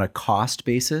on a cost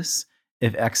basis,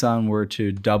 if Exxon were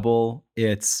to double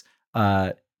its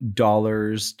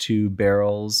dollars to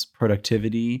barrels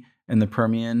productivity in the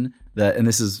Permian, and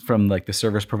this is from like the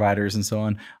service providers and so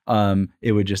on,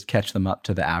 it would just catch them up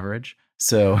to the average.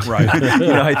 So right.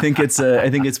 I think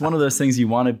it's one of those things you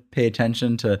want to pay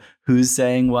attention to who's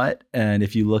saying what. And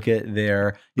if you look at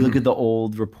the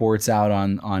old reports out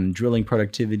on drilling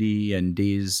productivity and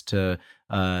days to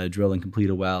drill and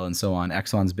complete a well and so on,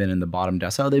 Exxon's been in the bottom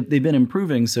decile. They've been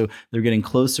improving, so they're getting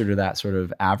closer to that sort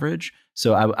of average.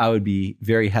 So I would be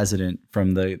very hesitant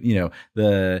from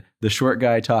the short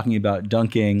guy talking about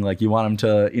dunking. Like you want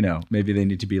them to, maybe they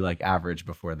need to be like average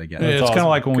before they get. It's kind of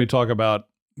like when we talk about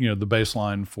the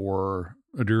baseline for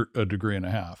a degree and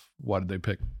a half. Why did they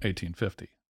pick 1850?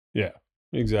 Yeah,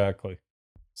 exactly.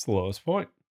 It's the lowest point.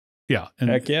 Yeah. And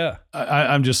heck yeah.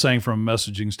 I'm just saying from a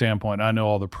messaging standpoint, I know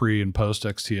all the pre and post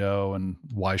XTO and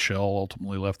why Shell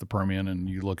ultimately left the Permian. And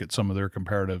you look at some of their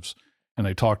comparatives and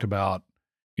they talked about,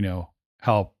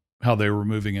 how they were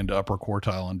moving into upper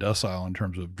quartile and decile in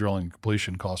terms of drilling and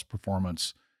completion cost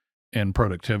performance and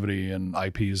productivity and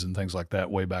IPs and things like that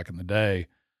way back in the day.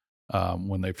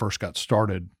 When they first got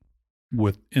started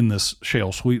in this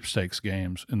shale sweepstakes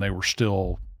games, and they were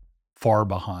still far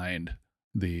behind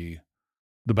the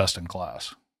best in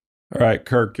class. All right,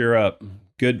 Kirk, you're up.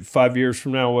 Good. 5 years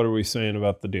from now, what are we saying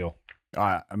about the deal?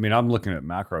 I mean, I'm looking at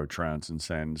macro trends and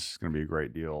saying this is going to be a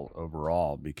great deal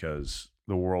overall because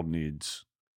the world needs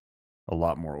a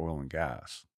lot more oil and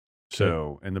gas.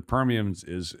 So, and the Permian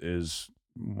is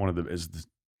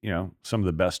some of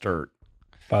the best dirt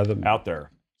out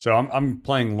there. So I'm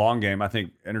playing long game. I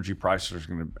think energy prices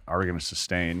are going to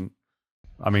sustain.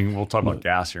 I mean, we'll talk about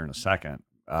gas here in a second,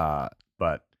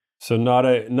 but so not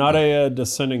a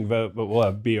dissenting vote, but we'll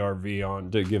have BRV on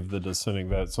to give the dissenting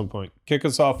vote at some point. Kick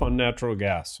us off on natural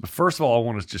gas. But first of all, I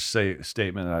want to just say a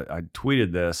statement. I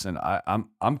tweeted this, and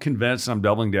I'm convinced, and I'm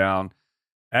doubling down.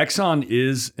 Exxon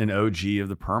is an OG of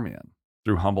the Permian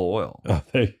through Humble Oil,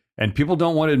 and people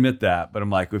don't want to admit that. But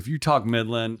I'm like, if you talk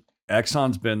Midland,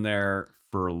 Exxon's been there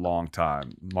for a long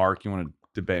time. Mark, you want to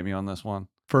debate me on this one?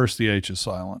 First, the H is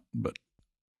silent, but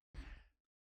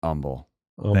Humble.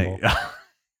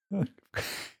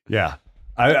 Yeah.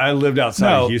 I lived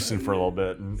outside of Houston for a little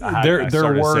bit. And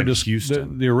there were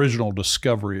Houston. The original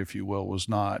discovery, if you will, was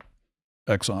not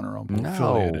Exxon or Humble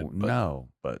affiliated.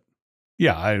 But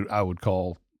yeah, I would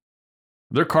call.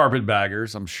 They're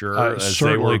carpetbaggers, I'm sure. I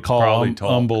certainly call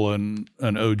Humble an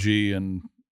OG in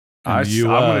the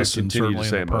U.S. and certainly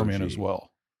in the Permian as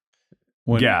well.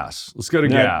 Gas. Let's go to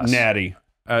gas. Natty.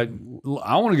 I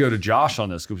want to go to Josh on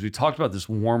this because we talked about this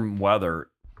warm weather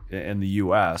in the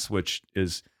U.S., which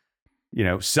is,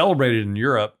 celebrated in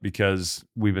Europe because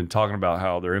we've been talking about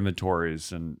how their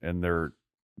inventories and their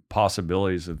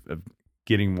possibilities of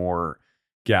getting more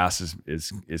gas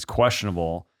is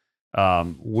questionable.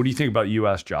 What do you think about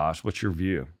U.S., Josh? What's your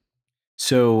view?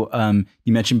 So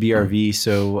you mentioned BRV.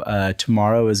 So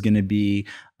tomorrow is going to be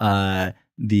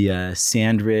the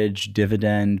Sandridge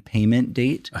dividend payment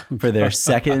date for their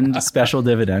second special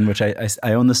dividend, which I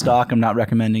own the stock. I'm not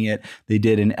recommending it. They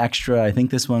did an extra, I think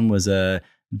this one was a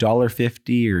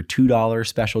 $1.50 or $2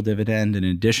 special dividend in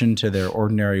addition to their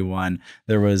ordinary one.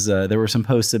 There were some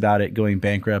posts about it going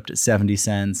bankrupt at 70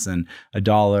 cents and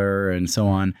 $1 and so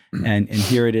on. And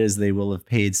here it is. They will have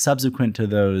paid subsequent to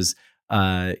those.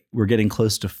 We're getting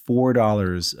close to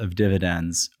 $4 of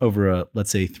dividends over a,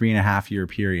 let's say, 3.5 year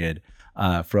period.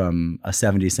 From a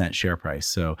 70-cent share price.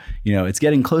 So, it's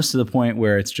getting close to the point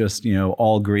where it's just,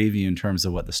 all gravy in terms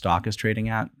of what the stock is trading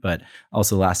at. But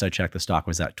also last I checked, the stock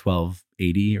was at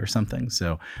 $12.80 or something.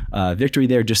 So victory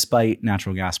there despite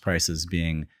natural gas prices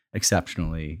being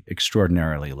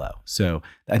extraordinarily low. So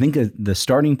I think the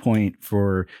starting point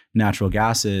for natural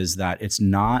gas is that it's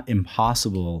not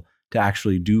impossible to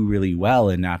actually do really well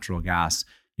in natural gas.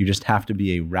 You just have to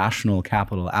be a rational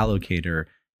capital allocator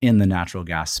in the natural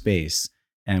gas space.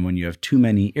 And when you have too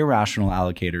many irrational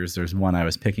allocators, there's one I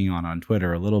was picking on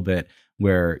Twitter a little bit,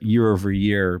 where year over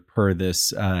year, per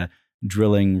this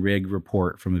drilling rig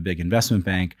report from a big investment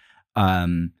bank,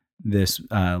 this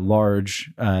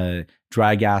large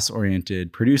dry gas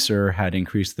oriented producer had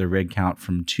increased their rig count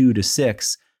from 2 to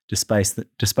 6, despite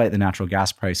the natural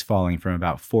gas price falling from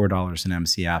about $4 an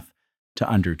MCF to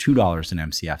under $2 an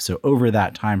MCF. So over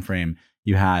that time frame,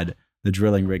 you had the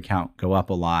drilling rig count go up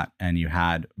a lot, and you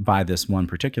had by this one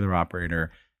particular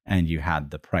operator, and you had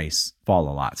the price fall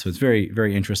a lot. So it's very,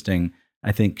 very interesting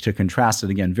I think to contrast it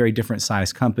again, very different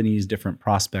size companies, different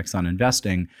prospects on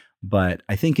investing. But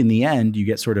I think in the end, you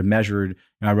get sort of measured.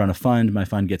 I run a fund. My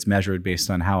fund gets measured based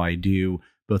on how I do,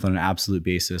 both on an absolute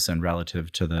basis and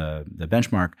relative to the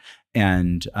benchmark.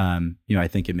 And I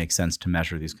think it makes sense to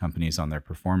measure these companies on their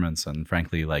performance. And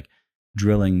frankly, like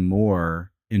drilling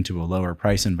more into a lower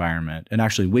price environment and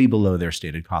actually way below their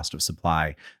stated cost of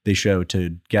supply, they show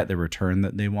to get the return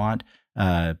that they want.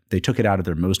 They took it out of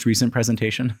their most recent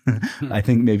presentation. I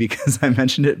think maybe because I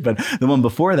mentioned it, but the one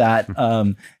before that,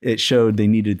 it showed they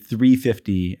needed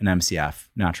 $3.50 an MCF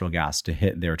natural gas to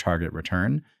hit their target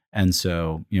return. And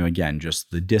so, again,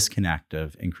 just the disconnect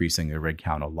of increasing their rig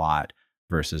count a lot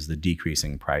versus the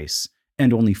decreasing price,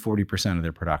 and only 40% of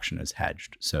their production is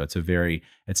hedged. So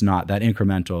it's not that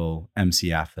incremental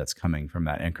MCF that's coming from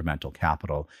that incremental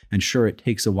capital. And sure, it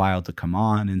takes a while to come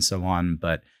on and so on,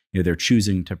 but they're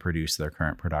choosing to produce their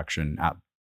current production at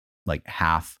like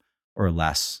half or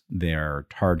less their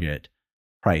target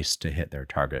price to hit their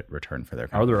target return for their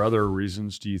company. Are there other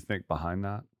reasons, do you think, behind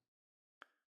that?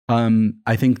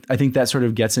 I think that sort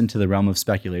of gets into the realm of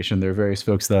speculation. There are various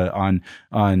folks that on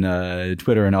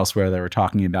Twitter and elsewhere that were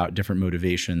talking about different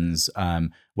motivations,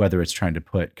 whether it's trying to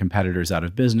put competitors out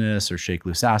of business or shake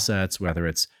loose assets, whether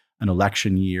it's an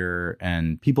election year.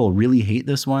 And people really hate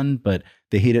this one, but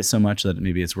they hate it so much that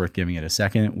maybe it's worth giving it a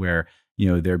second, where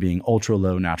there being ultra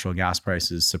low natural gas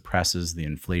prices suppresses the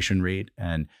inflation rate.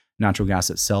 And natural gas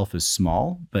itself is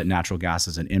small, but natural gas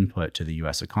as an input to the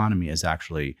US economy is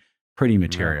actually pretty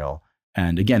material. Yeah.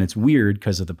 And again, it's weird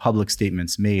because of the public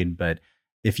statements made, but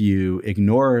if you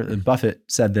ignore, Buffett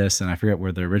said this, and I forget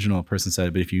where the original person said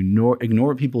it, but if you ignore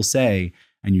what people say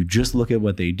and you just look at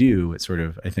what they do, it sort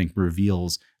of, I think,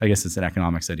 reveals, I guess it's an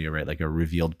economics idea, right? Like a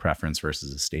revealed preference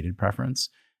versus a stated preference.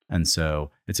 And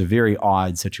so it's a very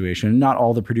odd situation. Not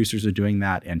all the producers are doing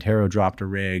that. Antero dropped a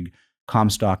rig.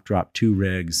 Comstock dropped 2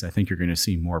 rigs. I think you're going to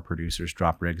see more producers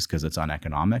drop rigs because it's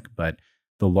uneconomic, but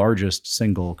the largest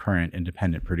single current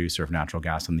independent producer of natural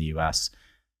gas in the US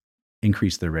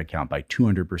increased their rig count by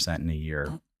 200% in a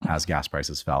year as gas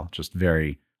prices fell. Just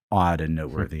very odd and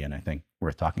noteworthy, and I think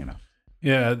worth talking about.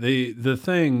 Yeah, the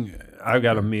thing, I've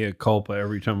got a mea culpa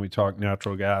every time we talk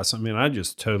natural gas. I mean, I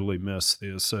just totally miss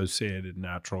the associated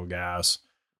natural gas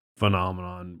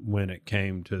phenomenon when it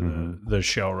came to the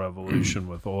shale revolution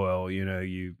with oil.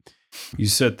 You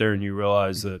sit there and you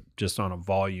realize that just on a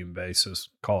volume basis,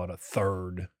 call it a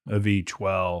third of each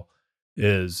well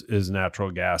is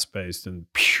natural gas based, and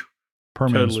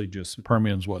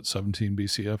Permian's what, 17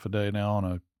 BCF a day now on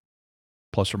a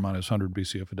plus or minus 100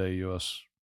 BCF a day US.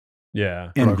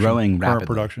 Yeah, and growing rapidly.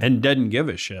 Production, and doesn't give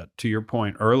a shit. To your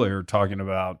point earlier, talking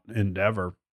about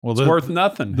Endeavor, it's worth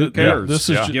nothing. Who cares? This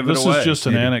is just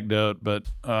an anecdote, but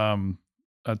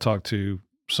I talked to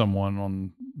someone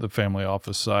on the family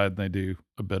office side, and they do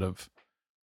a bit of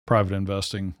private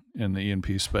investing in the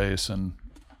E&P space, and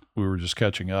we were just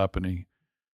catching up, and he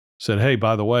said, "Hey,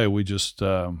 by the way, we just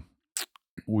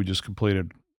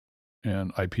completed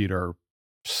and IP'd our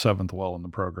 7th well in the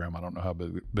program." I don't know how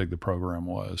big the program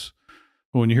was,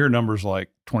 but when you hear numbers like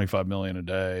 25 million a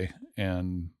day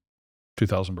and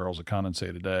 2,000 barrels of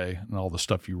condensate a day and all the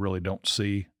stuff you really don't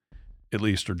see, at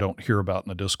least, or don't hear about in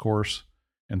the discourse,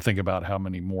 and think about how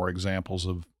many more examples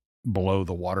of below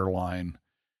the waterline,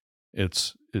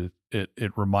 it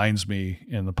reminds me,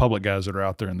 and the public guys that are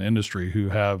out there in the industry who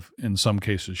have in some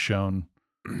cases shown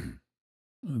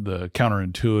the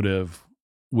counterintuitive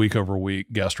week over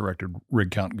week gas directed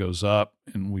rig count goes up,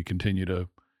 and we continue to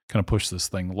kind of push this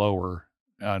thing lower.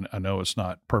 I know it's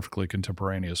not perfectly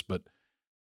contemporaneous, but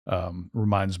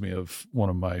reminds me of one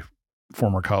of my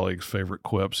former colleague's favorite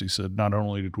quips. He said, "Not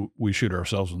only did we shoot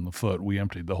ourselves in the foot, we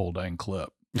emptied the whole dang clip,"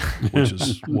 which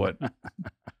is what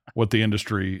the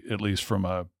industry, at least from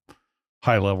a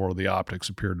high level of the optics,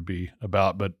 appeared to be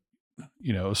about. But,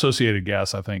 associated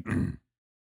gas, I think,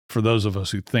 for those of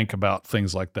us who think about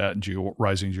things like that and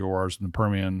rising GORs in the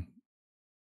Permian,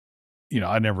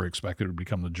 I never expected it to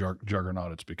become the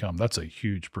juggernaut it's become. That's a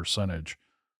huge percentage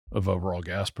of overall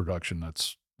gas production.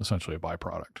 That's essentially a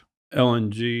byproduct.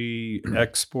 LNG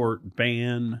export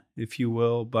ban, if you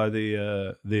will, by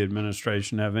the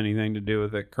administration have anything to do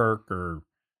with it, Kirk, or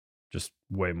just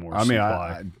way more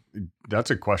supply?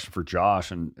 That's a question for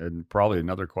Josh, and probably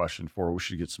another question for, we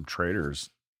should get some traders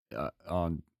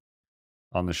on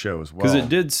the show as well. Because it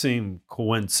did seem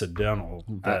coincidental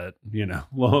that,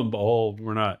 lo and behold,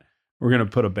 we're going to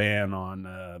put a ban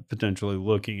on potentially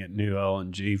looking at new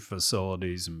LNG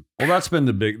facilities. Well, that's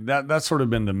been that's sort of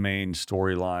been the main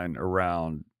storyline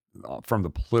around from the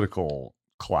political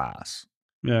class.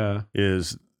 Yeah.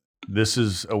 This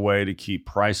is a way to keep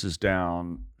prices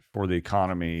down for the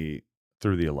economy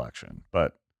through the election.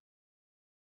 But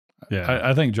Yeah.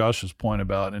 I think Josh's point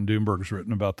about, and Doomberg's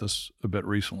written about this a bit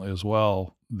recently as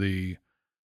well, the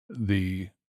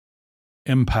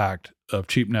impact of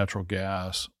cheap natural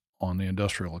gas on the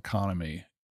industrial economy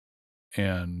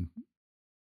and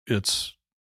its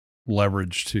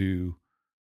leverage to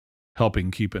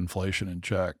helping keep inflation in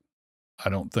check, I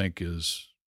don't think is.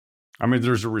 I mean,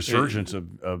 there's a resurgence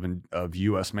of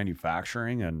U.S.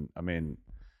 manufacturing, and I mean,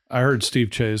 I heard Steve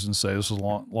Chazen say this was a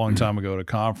long time ago at a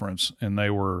conference, and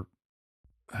they were,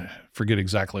 I forget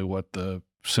exactly what the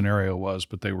scenario was,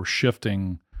 but they were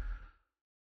shifting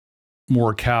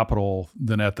more capital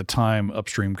than at the time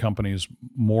upstream companies.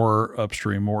 More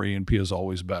upstream, more E&P is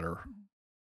always better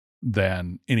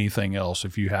than anything else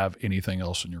if you have anything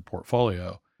else in your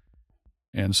portfolio.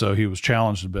 And so he was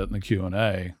challenged a bit in the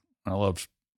Q&A. I love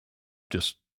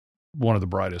just one of the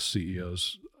brightest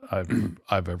CEOs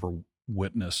I've ever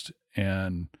witnessed.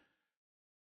 And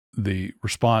the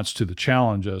response to the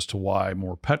challenge as to why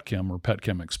more petchem or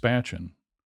petchem expansion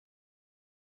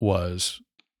was,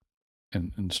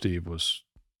 and Steve was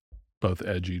both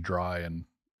edgy, dry, and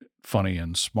funny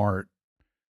and smart,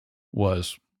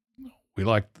 was we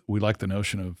like the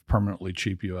notion of permanently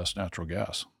cheap U.S. natural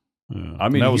gas. Yeah. I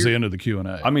mean, And that was the end of the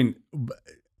Q&A. I mean,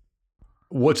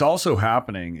 what's also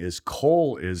happening is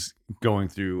coal is going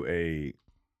through a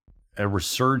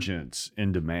resurgence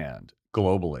in demand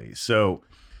globally. So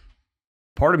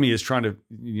part of me is trying to,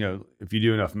 if you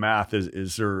do enough math,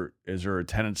 is there a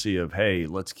tendency of, hey,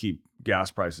 let's keep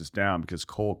gas prices down because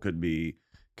coal could be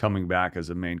coming back as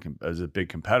a big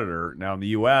competitor. Now in the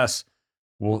U.S.,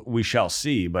 we shall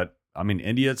see. But I mean,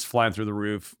 India's flying through the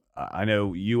roof. I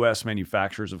know U.S.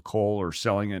 manufacturers of coal are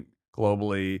selling it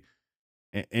globally.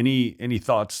 Any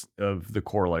thoughts of the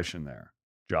correlation there?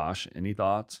 Josh, any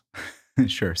thoughts?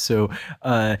 Sure. So,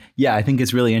 I think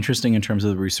it's really interesting in terms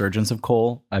of the resurgence of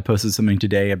coal. I posted something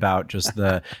today about just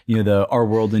the Our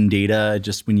World in Data.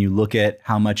 Just when you look at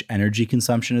how much energy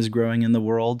consumption is growing in the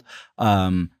world,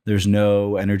 there's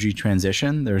no energy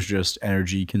transition. There's just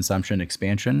energy consumption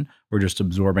expansion. We're just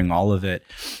absorbing all of it.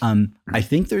 I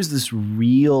think there's this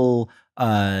real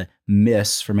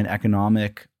miss from an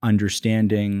economic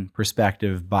understanding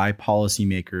perspective by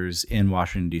policymakers in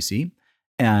Washington, D.C.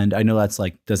 And I know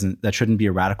that shouldn't be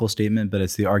a radical statement, but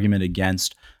it's the argument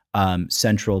against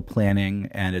central planning.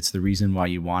 And it's the reason why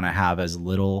you want to have as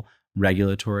little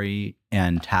regulatory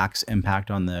and tax impact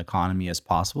on the economy as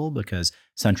possible, because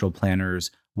central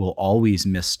planners will always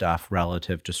miss stuff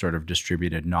relative to sort of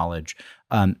distributed knowledge.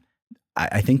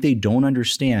 I think they don't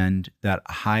understand that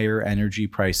higher energy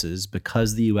prices,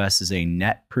 because the U.S. is a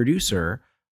net producer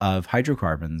of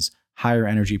hydrocarbons, higher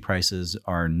energy prices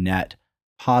are net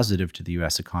positive to the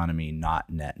U.S. economy, not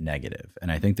net negative.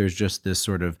 And I think there's just this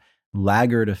sort of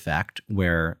laggard effect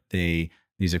where these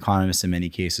economists in many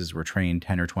cases were trained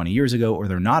 10 or 20 years ago, or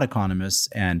they're not economists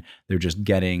and they're just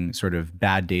getting sort of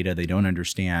bad data. They don't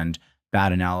understand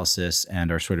bad analysis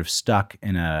and are sort of stuck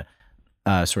in a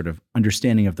sort of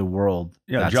understanding of the world.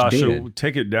 Yeah, that's Josh, dated. so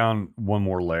take it down one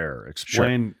more layer.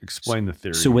 Explain the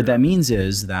theory. So what that means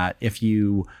is that if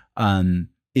you are in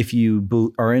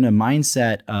a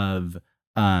mindset of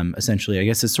essentially, I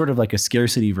guess it's sort of like a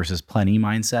scarcity versus plenty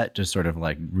mindset, to sort of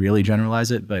like really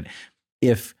generalize it. But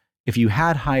if you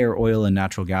had higher oil and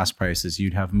natural gas prices,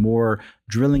 you'd have more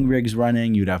drilling rigs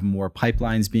running, you'd have more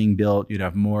pipelines being built, you'd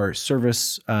have more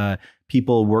service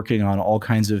people working on all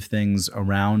kinds of things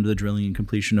around the drilling and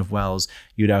completion of wells.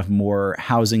 You'd have more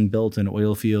housing built in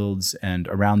oil fields and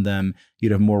around them.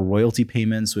 You'd have more royalty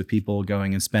payments with people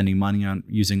going and spending money on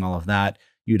using all of that.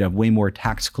 You'd have way more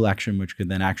tax collection, which could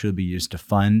then actually be used to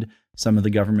fund some of the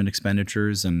government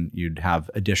expenditures. And you'd have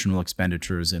additional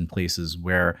expenditures in places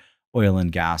where oil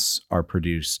and gas are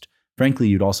produced. Frankly,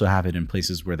 you'd also have it in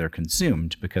places where they're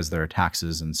consumed, because there are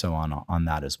taxes and so on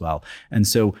that as well. And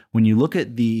so when you look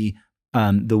at the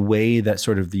way that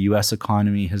sort of the U.S.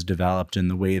 economy has developed and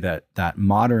the way that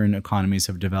modern economies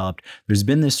have developed, there's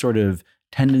been this sort of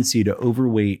tendency to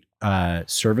overweight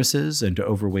services and to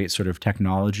overweight sort of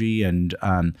technology and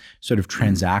sort of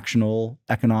transactional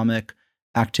economic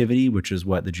activity, which is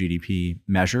what the GDP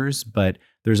measures. But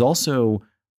there's also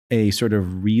a sort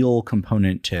of real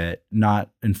component to it, not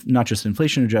just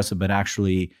inflation adjusted, but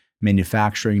actually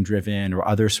manufacturing driven or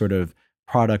other sort of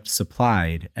product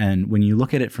supplied. And when you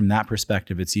look at it from that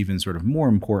perspective, it's even sort of more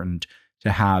important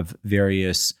to have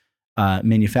various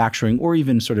manufacturing or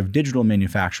even sort of digital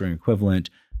manufacturing equivalent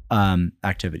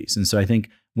activities. And so I think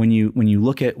when you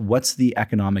look at what's the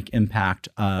economic impact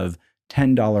of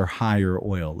 $10 higher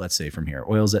oil, let's say from here,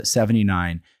 oil's at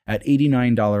 $79, at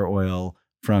 $89 oil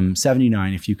from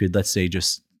 $79, if you could, let's say,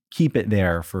 just keep it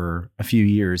there for a few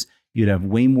years, you'd have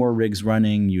way more rigs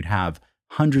running. You'd have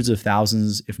hundreds of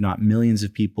thousands, if not millions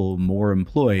of people more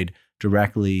employed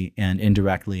directly and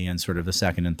indirectly, and sort of the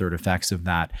second and third effects of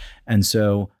that. And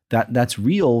so that's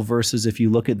real, versus if you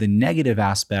look at the negative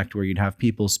aspect where you'd have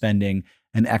people spending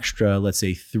an extra, let's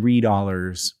say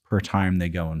 $3 per time they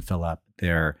go and fill up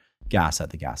their gas at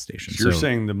the gas station. So you're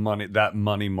saying that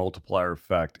money multiplier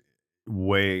effect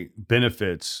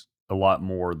benefits a lot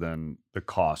more than the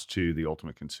cost to the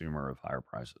ultimate consumer of higher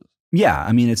prices. Yeah,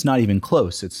 I mean, it's not even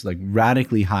close. It's like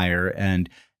radically higher, and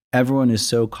everyone is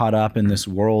so caught up in this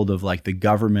world of like the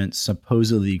government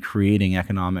supposedly creating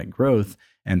economic growth,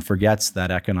 and forgets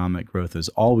that economic growth is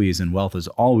always, and wealth is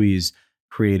always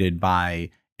created by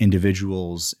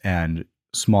individuals and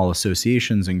small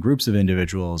associations and groups of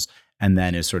individuals, and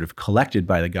then is sort of collected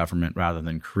by the government rather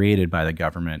than created by the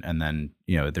government. And then,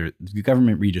 the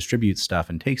government redistributes stuff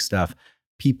and takes stuff.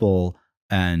 People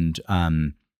and,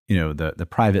 the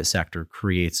private sector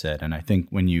creates it. And I think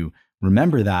when you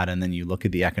remember that, and then you look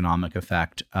at the economic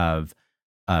effect of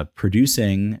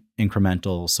producing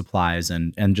incremental supplies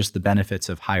and just the benefits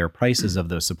of higher prices of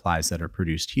those supplies that are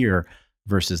produced here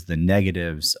versus the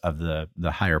negatives of the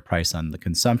higher price on the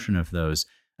consumption of those,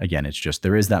 again, it's just,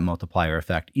 there is that multiplier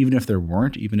effect. Even if there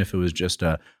weren't, even if it was just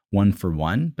a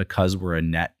 1-for-1, because we're a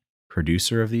net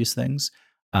producer of these things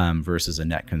versus a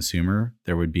net consumer,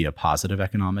 there would be a positive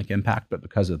economic impact. But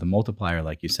because of the multiplier,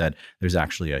 like you said, there's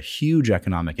actually a huge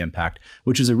economic impact,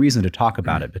 which is a reason to talk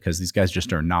about it, because these guys just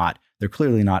they're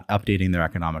clearly not updating their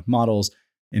economic models.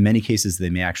 In many cases, they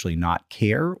may actually not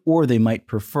care, or they might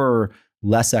prefer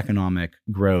less economic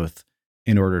growth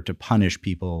in order to punish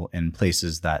people in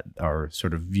places that are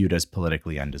sort of viewed as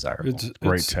politically undesirable.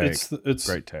 Great take.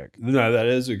 Great take. No, that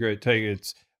is a great take.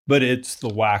 But it's the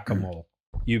whack-a-mole.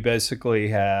 You basically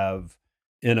have,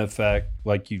 in effect,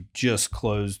 like you just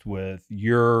closed with,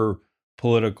 your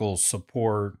political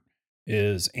support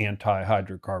is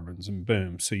anti-hydrocarbons, and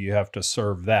boom. So you have to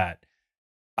serve that.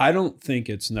 I don't think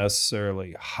it's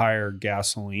necessarily higher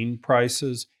gasoline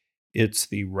prices. It's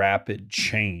the rapid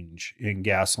change in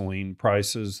gasoline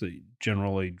prices that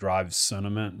generally drives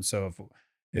sentiment. And so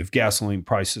if gasoline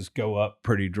prices go up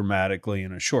pretty dramatically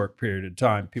in a short period of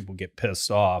time, people get pissed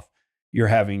off. You're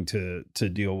having to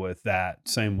deal with that.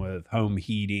 Same with home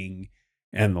heating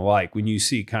and the like. When you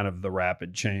see kind of the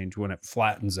rapid change, when it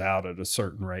flattens out at a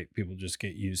certain rate, people just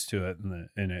get used to it,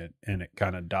 and it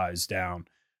kind of dies down.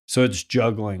 So it's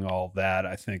juggling all that,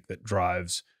 I think, that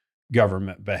drives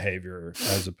government behavior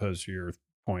as opposed to your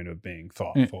point of being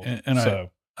thoughtful. And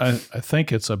so I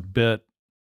think it's a bit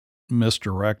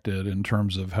misdirected in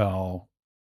terms of how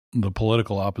the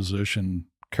political opposition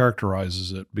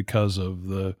characterizes it, because of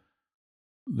the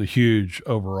huge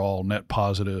overall net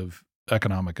positive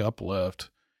economic uplift.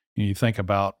 You think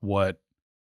about what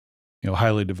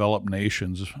highly developed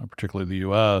nations, particularly the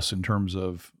U.S., in terms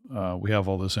of we have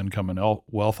all this income and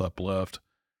wealth uplift.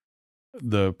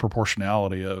 The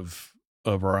proportionality of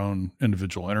our own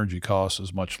individual energy costs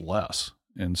is much less.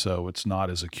 And so it's not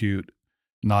as acute,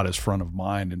 not as front of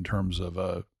mind in terms of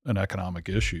an economic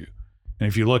issue. And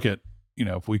if you look at,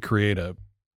 if we create a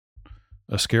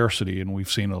scarcity, and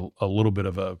we've seen a little bit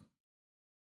of a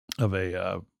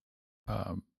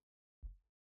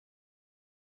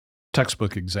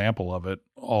textbook example of it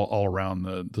all around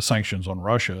the sanctions on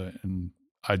Russia. And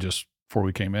before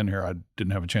we came in here, I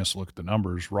didn't have a chance to look at the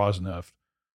numbers. Rosneft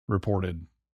reported,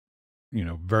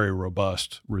 very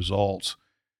robust results,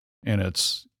 and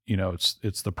it's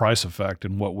the price effect.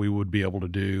 And what we would be able to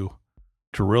do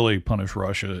to really punish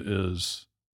Russia is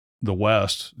the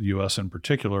West, the U.S. in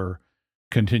particular,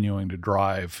 continuing to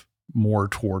drive more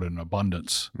toward an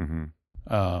abundance,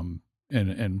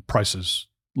 and prices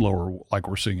lower, like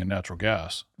we're seeing in natural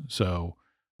gas. So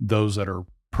those that are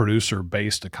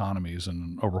producer-based economies, and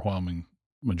an overwhelming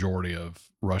majority of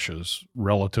Russia's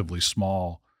relatively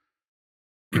small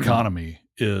economy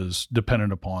is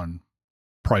dependent upon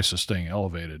prices staying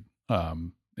elevated.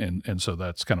 And so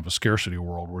that's kind of a scarcity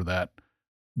world where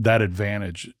that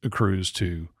advantage accrues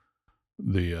to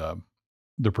the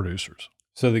producers.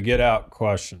 So the get out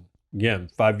question, again,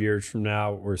 5 years from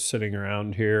now, we're sitting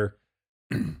around here.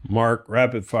 Mark,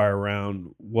 rapid fire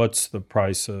round. What's the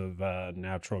price of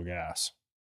natural gas?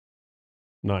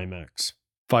 NYMEX.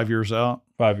 5 years out?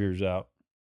 5 years out.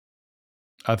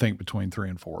 I think between 3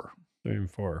 and 4. 3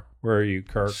 and 4. Where are you,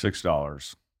 Kirk?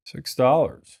 $6.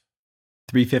 $6.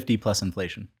 $3.50 plus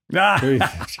inflation.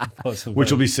 $3.50 plus inflation.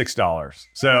 Which will be $6.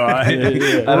 So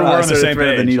Yeah. we're on the same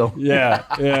page. The needle.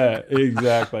 Yeah,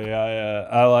 exactly.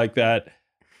 I like that.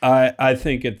 I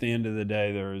think at the end of the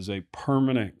day, there is a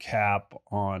permanent cap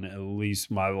on at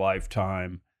least my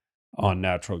lifetime on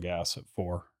natural gas at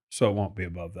 4. So it won't be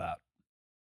above that.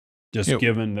 Just Yeah.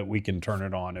 given that we can turn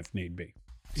it on if need be.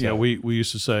 So, Yeah, we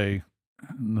used to say,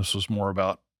 and this was more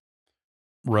about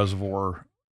reservoir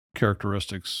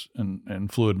characteristics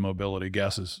and fluid mobility.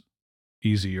 Gas is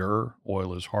easier,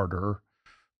 oil is harder,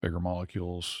 bigger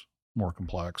molecules, more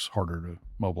complex, harder to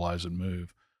mobilize and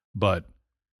move. But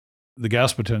the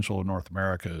gas potential in North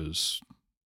America is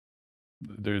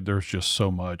there's just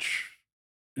so much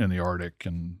in the Arctic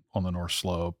and on the North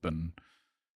Slope, and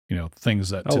things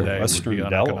that today would Western be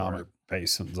Delaware uneconomic.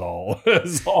 Basin's all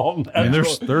is all natural. I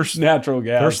mean, there's natural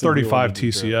gas. There's if you 35 wanted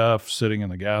to drill. TCF sitting in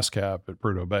the gas cap at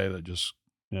Prudhoe Bay that just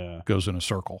goes in a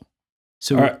circle.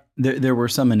 So All right. there were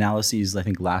some analyses, I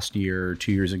think last year or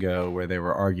 2 years ago, where they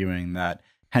were arguing that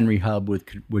Henry Hub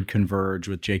would converge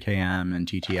with JKM and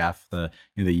TTF. The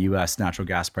U.S. natural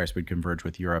gas price would converge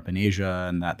with Europe and Asia,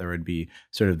 and that there would be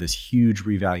sort of this huge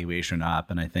revaluation up.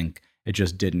 And I think it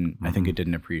just didn't. I think it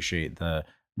didn't appreciate the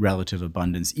relative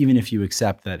abundance, even if you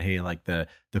accept that, hey, like the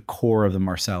core of the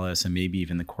Marcellus and maybe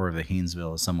even the core of the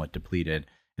Haynesville is somewhat depleted.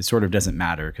 It sort of doesn't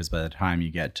matter, because by the time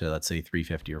you get to, let's say,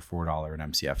 $3.50 or $4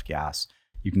 an MCF gas,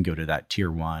 you can go to that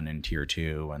tier 1 and tier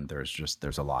 2, and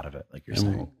there's a lot of it, like you're And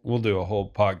saying. we'll do a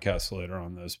whole podcast later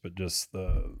on this, but just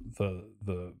the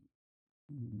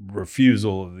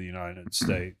refusal of the United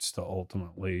States to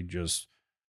ultimately just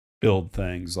build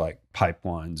things like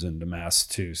pipelines into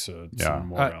Massachusetts and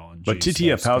more LNG. But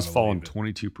TTF stuff's has gonna fallen leave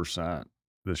it. 22%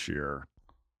 this year,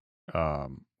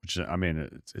 which, I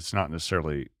mean, it's not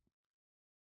necessarily,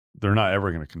 they're not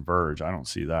ever going to converge. I don't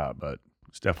see that, but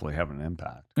it's definitely having an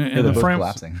impact. And They're the both frame,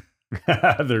 collapsing.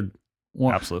 They're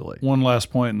one, absolutely. One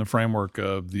last point in the framework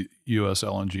of the U.S.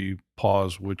 LNG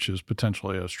pause, which is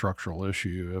potentially a structural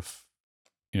issue if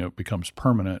it becomes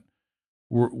permanent.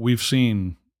 We've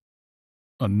seen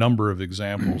a number of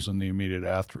examples in the immediate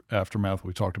aftermath.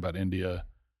 We talked about India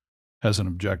has an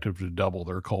objective to double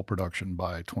their coal production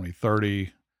by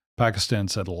 2030. Pakistan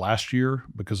said last year,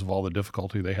 because of all the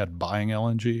difficulty they had buying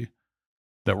LNG,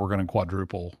 that we're going to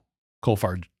quadruple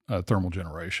coal-fired thermal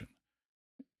generation.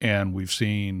 And we've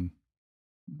seen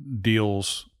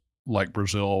deals like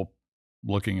Brazil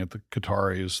looking at the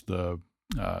Qataris, the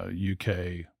UK,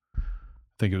 I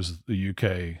think it was the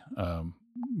UK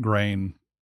grain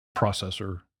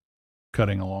processor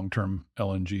cutting a long-term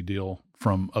LNG deal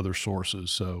from other sources.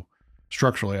 So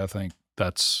structurally, I think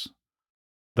that's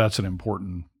an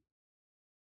important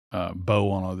bow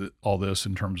on all this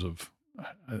in terms of,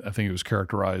 I think it was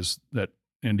characterized that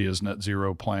India's net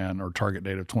zero plan or target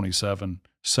date of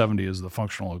 2070 is the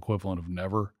functional equivalent of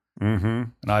never. Mm-hmm.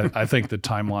 And I think the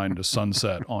timeline to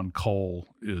sunset on coal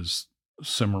is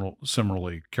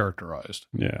similarly characterized.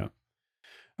 Yeah.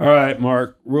 All right,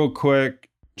 Mark, real quick.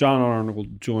 John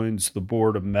Arnold joins the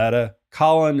board of Meta.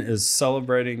 Colin is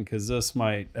celebrating because this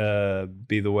might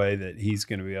be the way that he's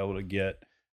going to be able to get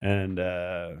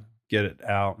it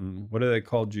out. And what do they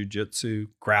call jujitsu?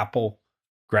 Grapple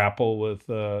with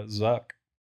Zuck.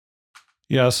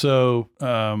 Yeah. So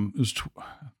it was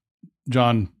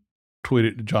John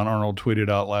Arnold tweeted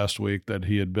out last week that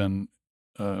he had been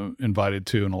invited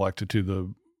to and elected to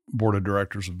the board of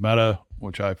directors of Meta,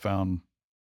 which I found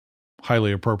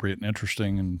highly appropriate and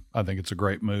interesting, and I think it's a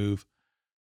great move.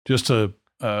 Just a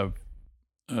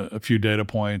few data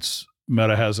points.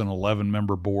 Meta has an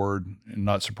 11-member board, and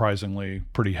not surprisingly,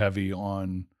 pretty heavy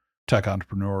on tech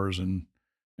entrepreneurs and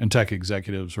tech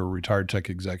executives or retired tech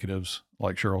executives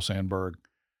like Sheryl Sandberg.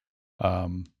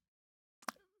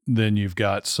 Then you've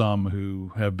got some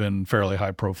who have been fairly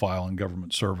high profile in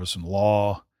government service and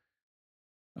law.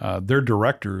 Their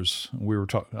directors,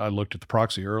 I looked at the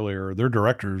proxy earlier, their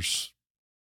directors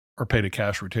are paid a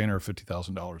cash retainer of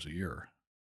 $50,000 a year.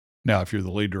 Now, if you're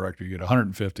the lead director, you get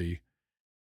 $150,000,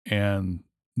 and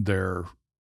their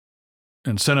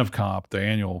incentive comp, the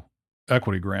annual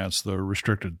equity grants, the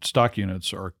restricted stock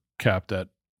units are capped at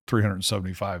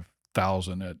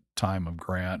 $375,000 at time of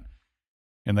grant.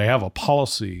 And they have a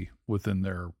policy within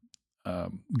their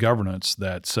governance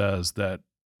that says that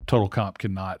total comp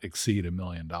cannot exceed $1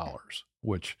 million,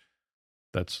 which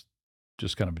that's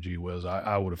just kind of a gee whiz.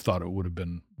 I would have thought it would have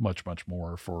been much, much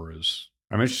more for his.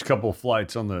 I mean, it's just a couple of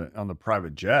flights on the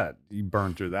private jet. You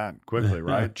burn through that quickly,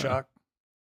 right, Chuck?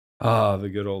 Ah, the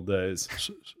good old days.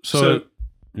 So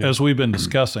yeah. As we've been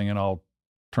discussing, and I'll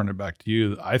turn it back to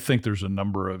you, I think there's a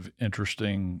number of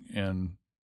interesting and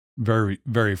very,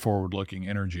 very forward-looking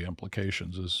energy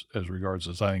implications as regards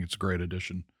this. I think it's a great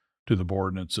addition to the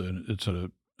board, and it's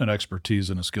an expertise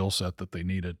and a skill set that they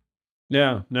needed.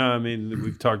 Yeah, no, I mean,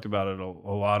 we've talked about it a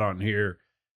lot on here.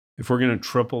 If we're going to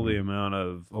triple the amount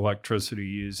of electricity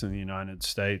used in the United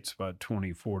States by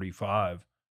 2045,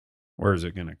 where is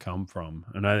it going to come from?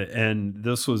 And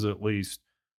this was at least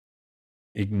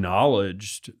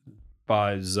acknowledged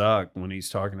by Zuck when he's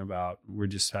talking about we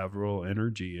just have real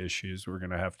energy issues we're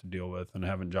going to have to deal with, and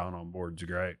having John on board is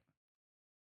great.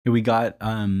 We got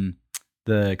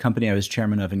the company I was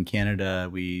chairman of in Canada.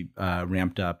 We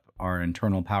ramped up our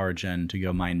internal power gen to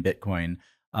go mine Bitcoin,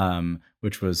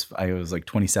 which was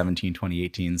 2017,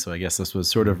 2018. So I guess this was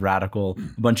sort of radical.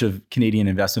 A bunch of Canadian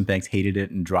investment banks hated it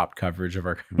and dropped coverage of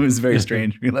our. It was very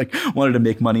strange. We wanted to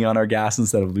make money on our gas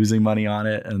instead of losing money on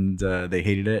it, and they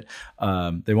hated it.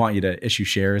 They want you to issue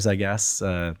shares, I guess,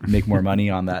 make more money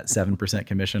on that 7%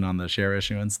 commission on the share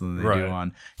issuance than they do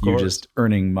on you just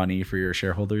earning money for your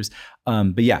shareholders.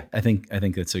 But yeah, I think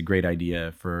it's a great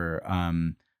idea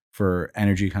for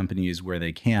energy companies where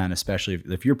they can, especially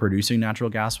if you're producing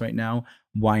natural gas right now,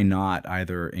 why not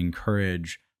either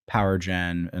encourage power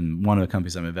gen? And one of the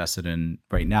companies I'm invested in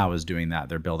right now is doing that.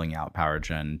 They're building out power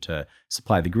gen to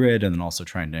supply the grid, and then also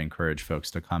trying to encourage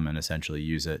folks to come and essentially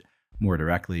use it more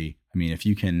directly. I mean, if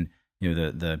you can,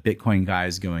 the Bitcoin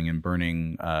guys going and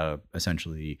burning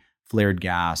essentially flared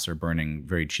gas or burning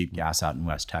very cheap gas out in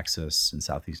West Texas and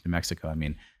Southeast New Mexico. I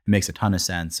mean, it makes a ton of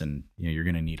sense, and you're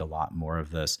going to need a lot more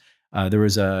of this. There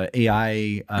was a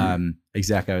AI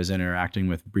exec I was interacting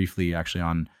with briefly, actually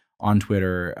on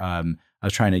Twitter. I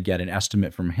was trying to get an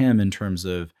estimate from him in terms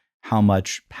of how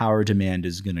much power demand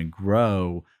is going to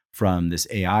grow from this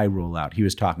AI rollout. He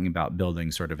was talking about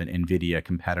building sort of an NVIDIA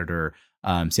competitor.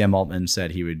 Sam Altman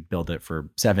said he would build it for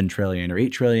 7 trillion or 8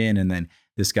 trillion, and then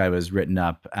this guy was written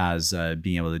up as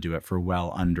being able to do it for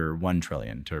well under 1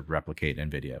 trillion to replicate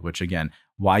NVIDIA, which again,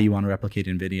 why you want to replicate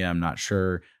NVIDIA, I'm not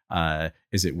sure.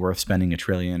 Is it worth spending $1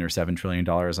 trillion or $7 trillion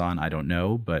on? I don't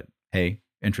know, but hey,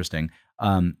 interesting.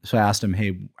 So I asked him,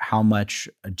 hey, how much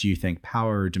do you think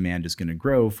power demand is going to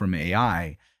grow from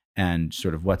AI, and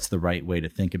sort of what's the right way to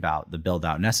think about the build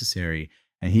out necessary?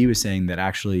 And he was saying that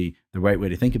actually the right way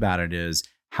to think about it is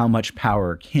how much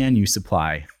power can you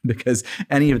supply? Because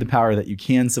any of the power that you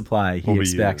can supply, he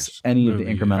expects any of the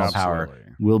incremental power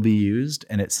will be used.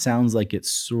 And it sounds like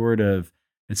it's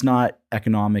not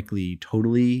economically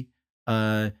totally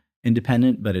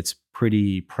independent, but it's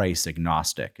pretty price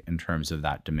agnostic in terms of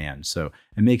that demand. So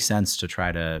it makes sense to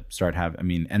try to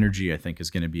energy, I think,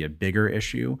 is going to be a bigger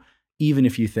issue. Even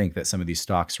if you think that some of these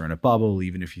stocks are in a bubble,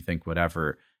 even if you think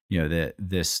whatever,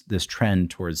 this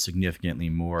trend towards significantly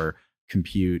more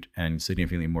compute and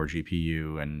significantly more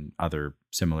GPU and other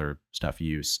similar stuff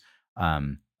use,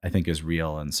 I think is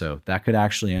real. And so that could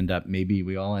actually maybe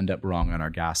we all end up wrong on our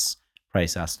gas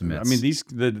price estimates. I mean,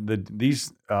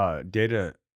 these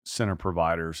data center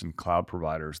providers and cloud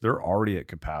providers, they're already at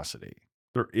capacity.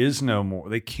 There is no more.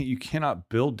 You cannot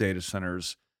build data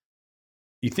centers.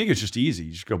 You think it's just easy.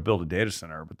 You just go build a data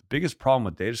center. But the biggest problem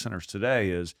with data centers today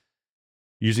is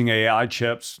using AI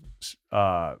chips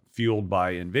fueled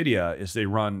by NVIDIA is they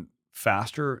run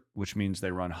faster, which means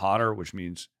they run hotter, which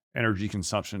means energy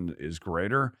consumption is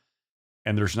greater.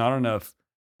 And there's not enough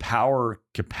power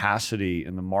capacity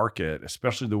in the market,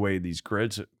 especially the way these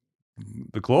grids,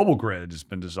 the global grid has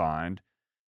been designed,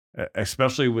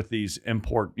 especially with these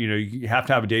import, you have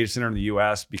to have a data center in the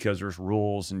US because there's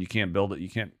rules and you can't build it, you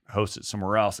can't host it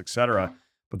somewhere else, et cetera.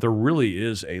 But there really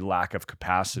is a lack of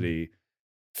capacity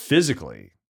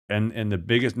physically. And the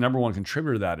biggest number one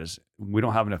contributor to that is we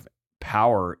don't have enough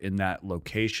power in that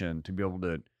location to be able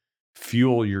to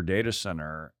fuel your data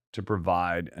center to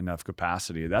provide enough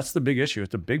capacity. That's the big issue.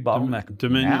 It's a big bottleneck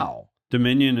now.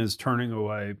 Dominion is turning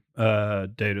away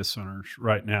data centers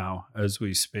right now as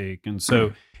we speak. And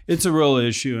so it's a real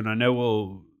issue. And I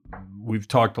know we've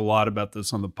talked a lot about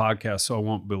this on the podcast, so I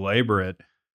won't belabor it.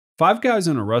 5 guys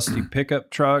in a rusty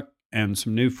pickup truck and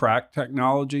some new frac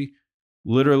technology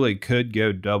literally could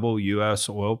go double U.S.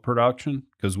 oil production,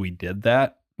 because we did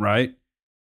that, right?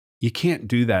 You can't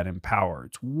do that in power.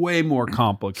 It's way more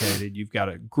complicated. You've got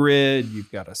a grid,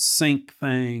 you've got to sync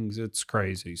things. It's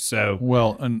crazy. So,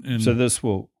 so this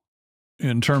will,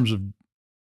 in terms of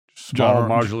small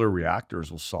modular reactors,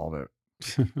 will solve it.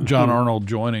 John Arnold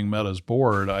joining Meta's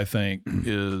board, I think,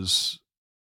 is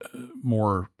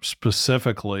more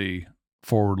specifically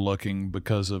forward-looking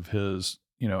because of his,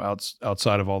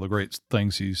 outside of all the great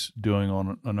things he's doing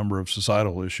on a number of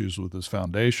societal issues with his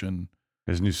foundation.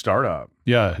 His new startup.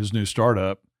 Yeah, his new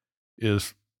startup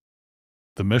is,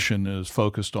 the mission is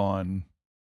focused on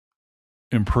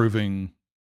improving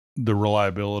the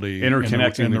reliability,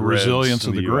 interconnecting and the resilience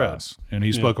of the grid. US. And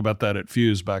he spoke about that at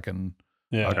Fuse back in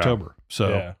October.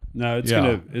 So no,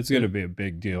 it's gonna be a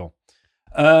big deal.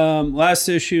 Last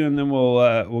issue, and then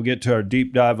we'll get to our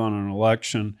deep dive on an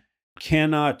election.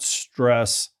 Cannot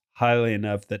stress highly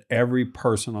enough that every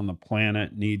person on the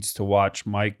planet needs to watch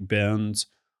Mike Benz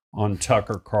on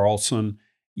Tucker Carlson.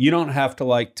 You don't have to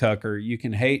like Tucker. You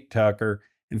can hate Tucker.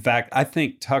 In fact, I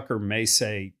think Tucker may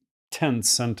say 10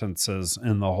 sentences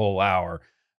in the whole hour.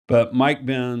 But Mike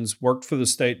Benz worked for the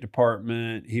State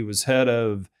Department. He was head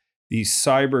of the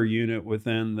cyber unit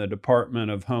within the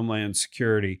Department of Homeland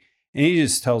Security. And he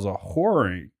just tells a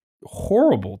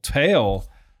horrible tale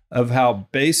of how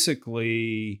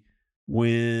basically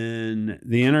when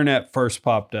the internet first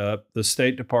popped up, the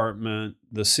State Department,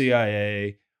 the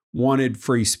CIA wanted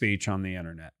free speech on the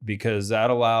internet because that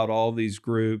allowed all these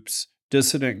groups,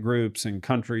 dissident groups in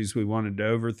countries we wanted to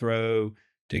overthrow,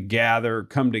 to gather,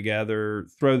 come together,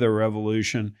 throw their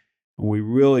revolution. And we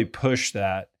really pushed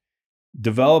that.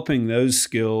 Developing those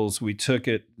skills, we took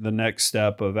it the next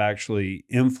step of actually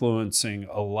influencing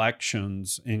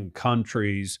elections in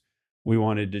countries we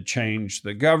wanted to change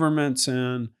the governments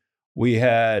in. We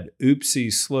had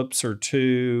oopsie slips or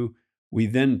two. We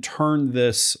then turned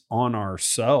this on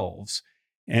ourselves.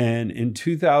 And in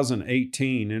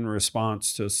 2018, in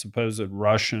response to supposed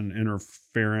Russian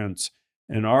interference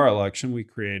in our election, we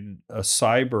created a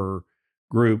cyber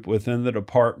group within the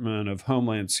Department of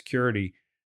Homeland Security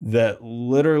that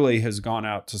literally has gone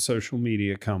out to social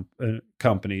media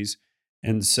companies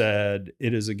and said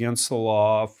it is against the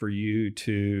law for you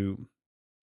to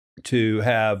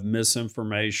have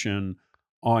misinformation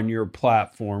on your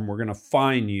platform. We're going to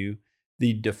fine you.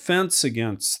 The defense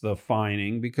against the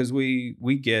fining, because we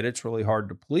get it's really hard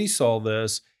to police all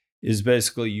this, is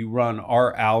basically you run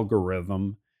our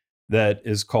algorithm that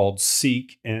is called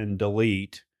seek and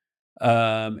delete.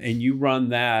 And you run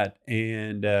that,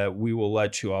 and we will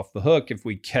let you off the hook if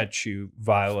we catch you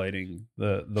violating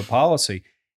the policy.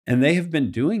 And they have been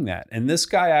doing that. And this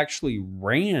guy actually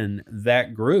ran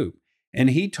that group.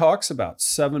 And he talks about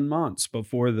 7 months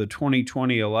before the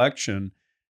 2020 election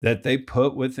that they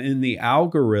put within the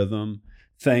algorithm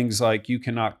things like you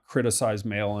cannot criticize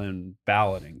mail-in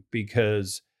balloting,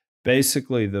 because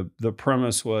basically the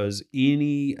premise was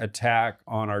any attack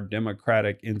on our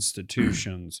democratic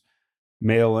institutions,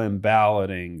 mail-in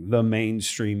balloting, the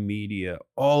mainstream media,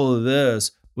 all of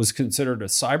this was considered a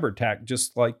cyber attack,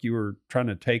 just like you were trying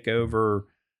to take over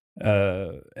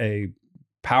a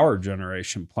power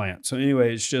generation plant. So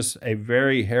anyway, it's just a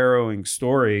very harrowing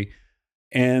story.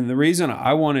 And the reason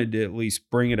I wanted to at least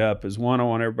bring it up is, one, I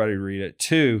want everybody to read it.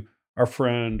 Two, our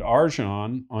friend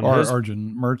Arjun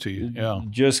Arjun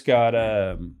Murti, just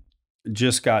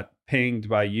got pinged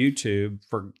by YouTube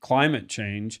for climate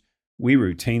change. We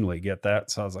routinely get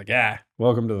that. So I was like,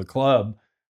 welcome to the club.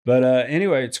 But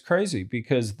anyway, it's crazy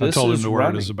because this I told him is to wear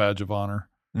running. it as a badge of honor.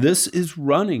 This is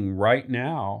running right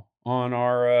now on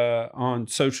our on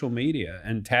social media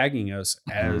and tagging us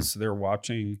as they're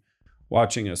watching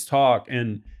us talk.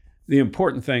 And the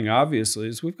important thing, obviously,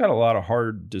 is we've got a lot of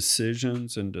hard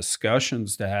decisions and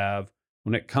discussions to have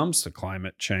when it comes to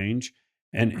climate change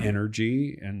and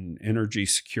energy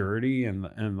security and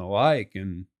the like.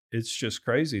 And it's just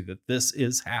crazy that this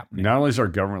is happening. Not only is our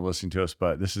government listening to us,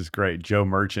 but this is great. Joe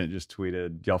Merchant just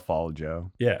tweeted, y'all follow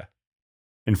Joe. Yeah.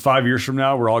 In 5 years from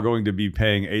now, we're all going to be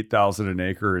paying $8,000 an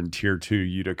acre in Tier 2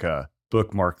 Utica.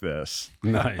 Bookmark this.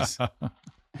 Nice.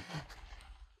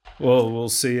 Well, we'll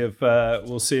see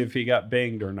if he got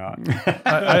banged or not.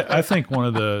 I think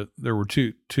there were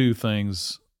two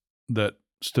things that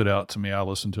stood out to me. I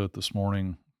listened to it this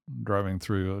morning driving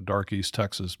through dark East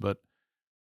Texas, but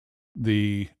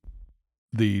the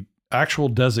actual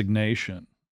designation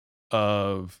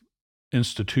of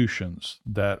institutions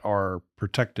that are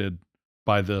protected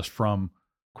by this from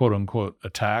quote unquote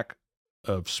attack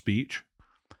of speech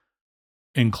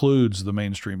includes the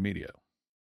mainstream media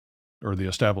or the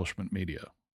establishment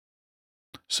media.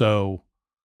 So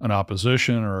an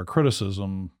opposition or a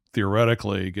criticism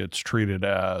theoretically gets treated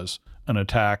as an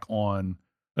attack on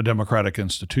a democratic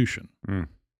institution.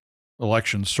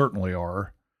 Elections certainly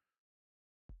are.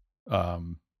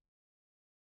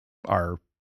 Our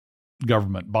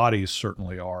government bodies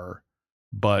certainly are,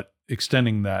 but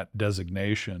extending that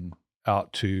designation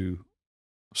out to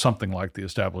something like the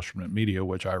establishment media,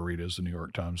 which I read as the New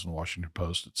York Times and Washington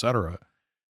Post, et cetera,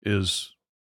 is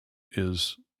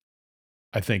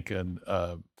I think an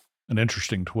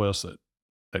interesting twist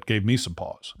that gave me some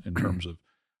pause in terms of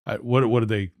what did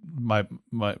they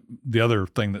the other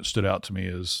thing that stood out to me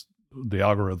is the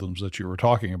algorithms that you were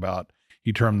talking about.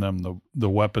 He termed them the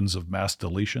weapons of mass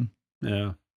deletion.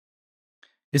 Yeah.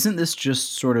 Isn't this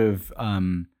just sort of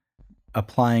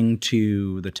applying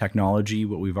to the technology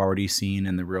what we've already seen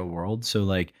in the real world? So,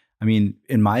 like, I mean,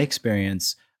 in my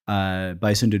experience,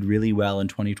 Bison did really well in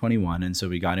 2021. And so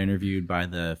we got interviewed by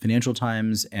the Financial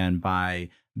Times and by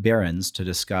Barron's to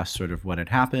discuss sort of what had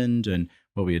happened and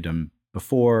what we had done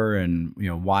before and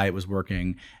why it was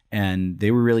working. And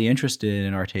they were really interested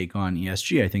in our take on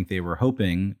ESG. I think they were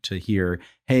hoping to hear,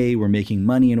 hey, we're making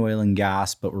money in oil and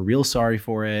gas, but we're real sorry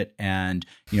for it. And,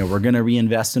 we're going to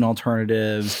reinvest in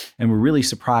alternatives. And we're really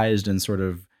surprised and sort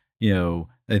of,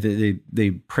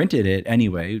 they printed it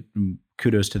anyway.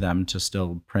 Kudos to them to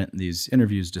still print these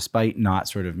interviews despite not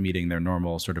sort of meeting their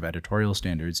normal sort of editorial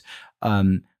standards.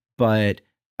 But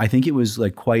I think it was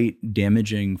like quite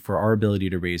damaging for our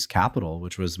ability to raise capital,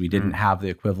 which was we didn't have the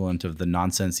equivalent of the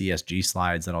nonsense ESG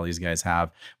slides that all these guys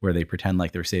have where they pretend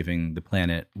like they're saving the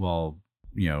planet while,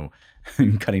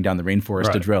 cutting down the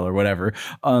rainforest to drill or whatever.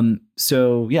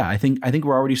 So yeah, I think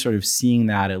we're already sort of seeing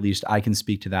that. At least I can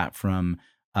speak to that from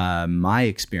my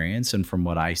experience and from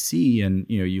what I see. And,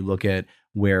 you look at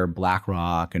where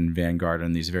BlackRock and Vanguard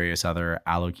and these various other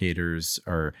allocators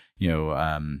or,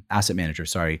 asset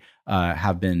managers,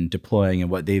 have been deploying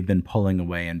and what they've been pulling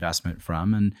away investment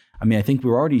from. And I mean, I think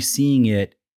we're already seeing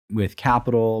it with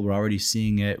capital. We're already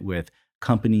seeing it with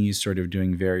companies sort of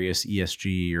doing various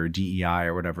ESG or DEI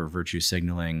or whatever virtue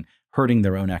signaling, hurting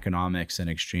their own economics in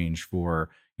exchange for,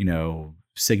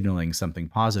 signaling something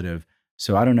positive.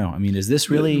 So I don't know. I mean, is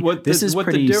this really, this is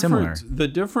pretty similar. The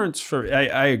difference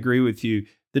I agree with you.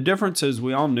 The difference is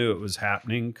we all knew it was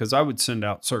happening because I would send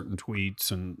out certain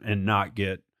tweets and not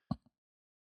get,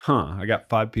 I got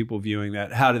 5 people viewing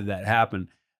that. How did that happen?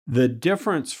 The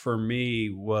difference for me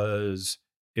was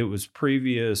it was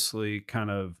previously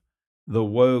kind of the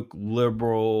woke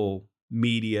liberal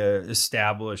media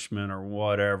establishment or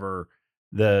whatever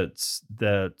that's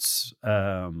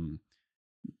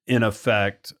in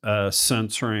effect,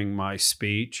 censoring my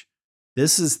speech.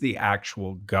 This is the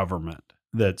actual government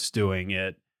that's doing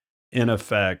it in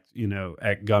effect,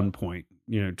 at gunpoint.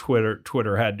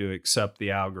 Twitter had to accept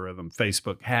the algorithm.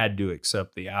 Facebook had to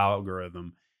accept the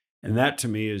algorithm. And that to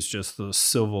me is just the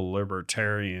civil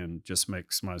libertarian, just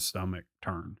makes my stomach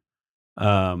turn.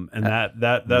 And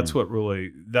that's what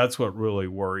really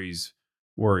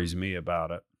worries me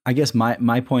about it. I guess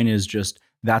my point is just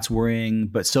that's worrying,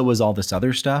 but so was all this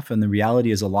other stuff. And the reality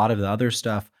is a lot of the other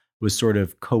stuff was sort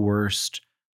of coerced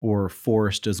or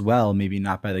forced as well, maybe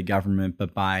not by the government,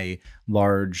 but by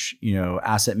large,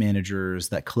 asset managers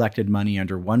that collected money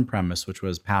under one premise, which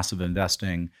was passive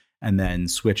investing, and then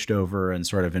switched over and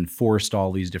sort of enforced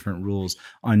all these different rules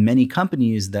on many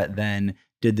companies that then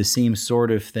did the same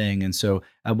sort of thing. And so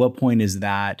at what point is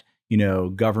that,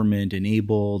 government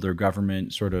enabled or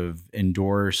government sort of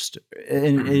endorsed?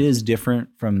 And it is different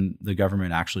from the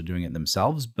government actually doing it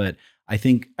themselves. But I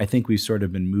think we've sort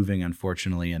of been moving,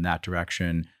 unfortunately, in that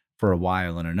direction for a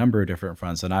while on a number of different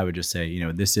fronts. And I would just say,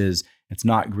 it's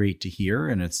not great to hear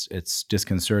and it's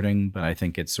disconcerting, but I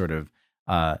think it's sort of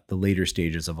the later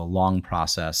stages of a long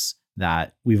process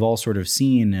that we've all sort of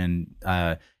seen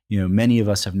and, many of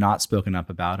us have not spoken up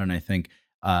about. And I think,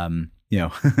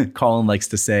 Colin likes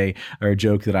to say or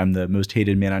joke that I'm the most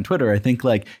hated man on Twitter. I think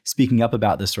like speaking up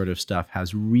about this sort of stuff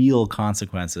has real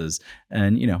consequences,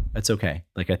 and it's okay.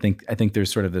 Like I think there's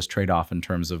sort of this trade-off in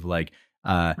terms of like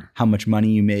how much money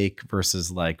you make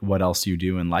versus like what else you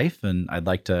do in life. And I'd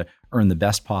like to earn the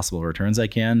best possible returns I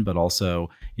can, but also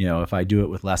if I do it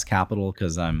with less capital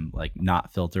because I'm like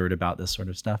not filtered about this sort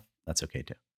of stuff, that's okay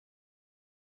too.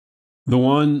 The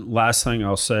one last thing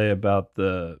I'll say about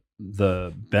the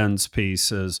Ben's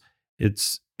piece is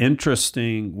it's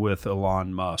interesting with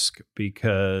Elon Musk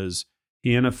because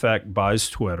he in effect buys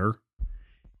Twitter.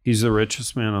 He's the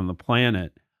richest man on the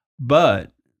planet,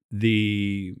 but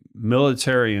the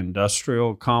military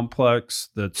industrial complex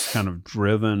that's kind of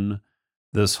driven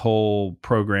this whole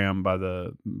program by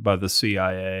the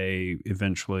CIA,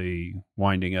 eventually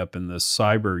winding up in this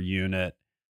cyber unit,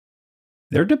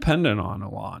 they're dependent on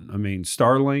Elon. I mean,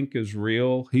 Starlink is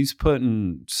real. He's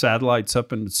putting satellites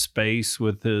up into space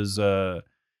with his,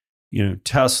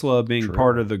 Tesla being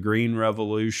part of the green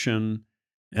revolution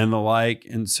and the like.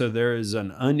 And so there is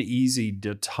an uneasy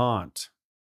detente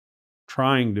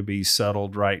trying to be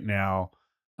settled right now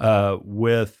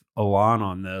with Elon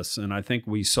on this. And I think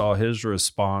we saw his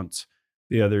response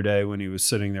the other day when he was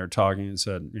sitting there talking and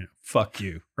said, fuck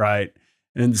you, right?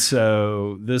 And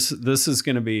so this is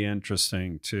going to be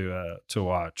interesting to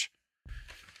watch.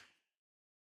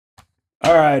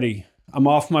 All righty. I'm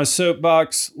off my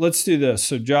soapbox. Let's do this.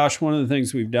 So Josh, one of the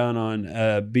things we've done on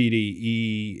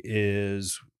BDE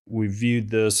is we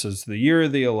viewed this as the year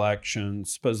of the election.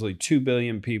 Supposedly 2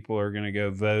 billion people are going to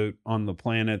go vote on the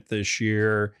planet this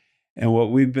year. And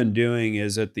what we've been doing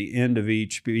is at the end of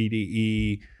each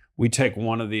BDE, we take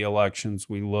one of the elections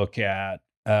we look at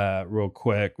real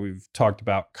quick. We've talked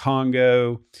about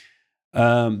Congo.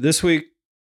 This week,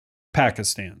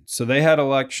 Pakistan. So they had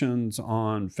elections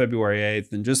on February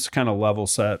 8th, and just to kind of level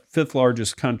set, fifth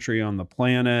largest country on the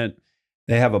planet.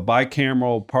 They have a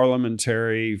bicameral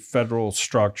parliamentary federal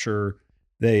structure.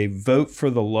 They vote for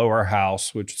the lower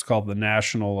house, which is called the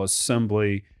National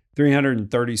Assembly,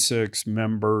 336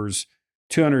 members,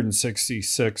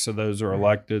 266 of those are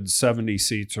elected, 70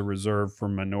 seats are reserved for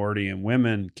minority and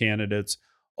women candidates.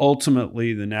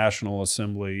 Ultimately, the National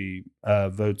Assembly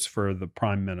votes for the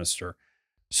prime minister.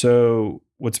 So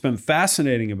what's been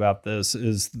fascinating about this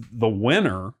is the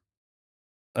winner,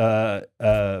 the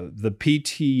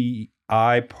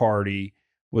PTI party,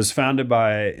 was founded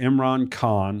by Imran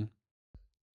Khan,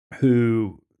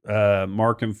 who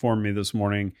Mark informed me this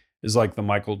morning is like the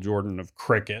Michael Jordan of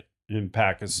cricket in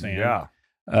Pakistan. Yeah.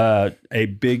 A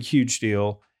big, huge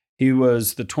deal. He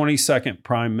was the 22nd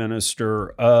prime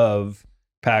minister of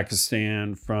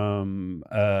Pakistan from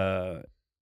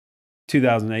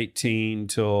 2018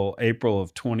 till April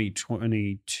of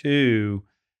 2022.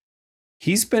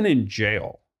 He's been in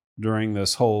jail during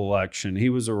this whole election. He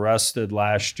was arrested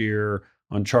last year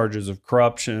on charges of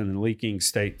corruption and leaking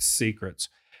state secrets.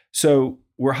 So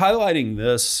we're highlighting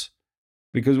this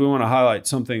because we want to highlight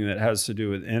something that has to do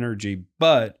with energy,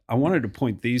 but I wanted to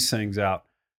point these things out.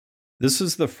 This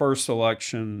is the first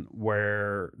election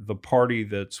where the party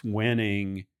that's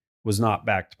winning was not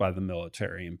backed by the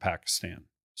military in Pakistan.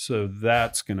 So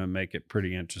that's going to make it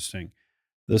pretty interesting.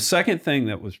 The second thing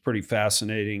that was pretty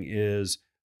fascinating is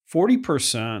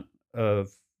 40%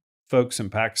 of folks in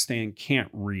Pakistan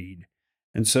can't read.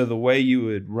 And so the way you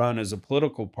would run as a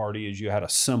political party is you had a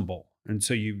symbol. And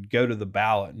so you'd go to the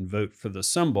ballot and vote for the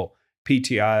symbol.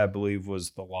 PTI, I believe,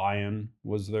 was the lion,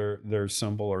 was their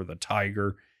symbol, or the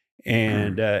tiger.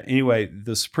 And anyway,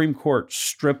 the Supreme Court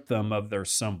stripped them of their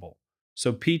symbol.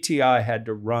 So PTI had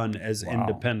to run as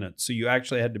independent. So you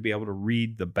actually had to be able to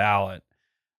read the ballot.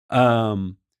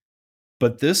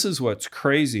 But this is what's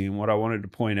crazy and what I wanted to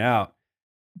point out.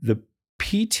 The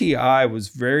PTI was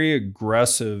very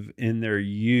aggressive in their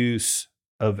use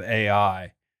of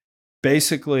AI.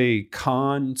 Basically,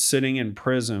 Khan, sitting in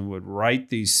prison, would write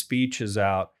these speeches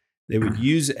out. They would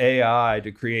use AI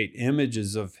to create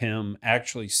images of him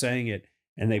actually saying it,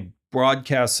 and they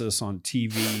broadcast this on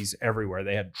TVs everywhere.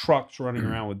 They had trucks running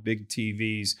around with big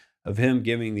TVs of him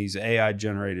giving these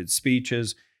AI-generated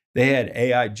speeches. They had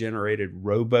AI-generated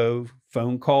robo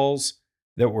phone calls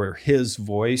that were his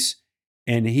voice,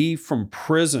 and he, from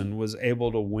prison, was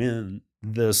able to win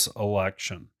this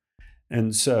election.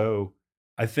 And so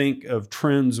I think of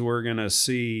trends we're going to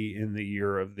see in the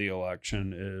year of the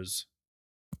election is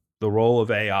the role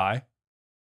of AI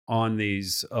on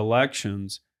these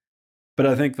elections. But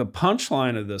I think the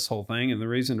punchline of this whole thing, and the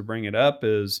reason to bring it up,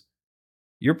 is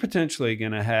you're potentially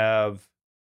going to have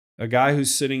a guy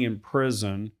who's sitting in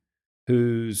prison,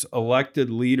 whose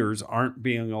elected leaders aren't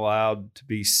being allowed to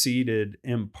be seated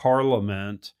in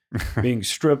parliament, being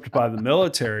stripped by the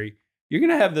military. You're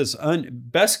going to have this,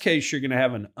 best case, you're going to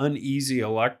have an uneasy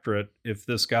electorate if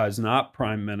this guy's not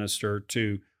prime minister,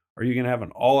 or you're going to have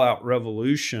an all-out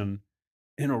revolution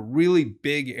in a really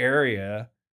big area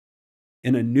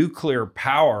in a nuclear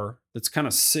power that's kind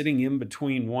of sitting in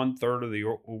between 1/3 of the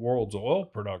world's oil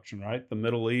production, right? The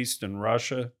Middle East and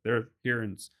Russia, they're here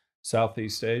in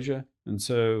Southeast Asia. And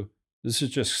so this is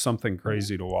just something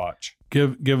crazy to watch.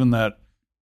 Given that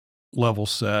level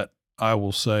set, I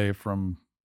will say from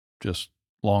just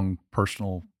long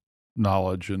personal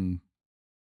knowledge and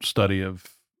study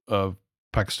of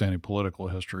Pakistani political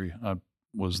history, I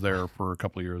was there for a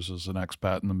couple of years as an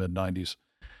expat in the mid-90s.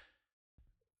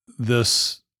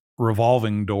 This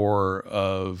revolving door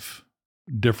of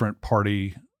different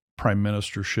party prime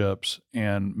ministerships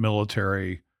and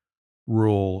military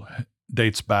rule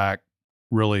dates back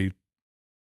really,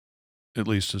 at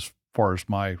least as far as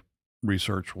my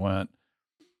research went,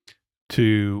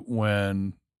 to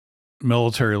when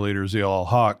military leader Zia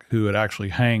al-Haq, who had actually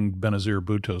hanged Benazir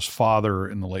Bhutto's father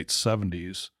in the late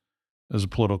 70s as a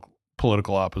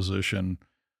political opposition,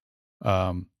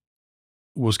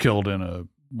 was killed in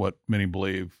what many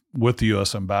believe, with the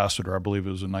U.S. ambassador. I believe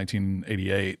it was in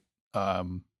 1988.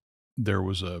 There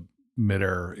was a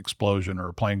midair explosion or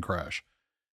a plane crash.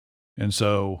 And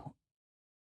so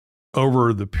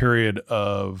over the period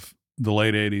of the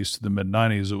late 80s to the mid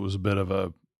 90s, it was a bit of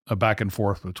a back and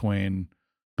forth between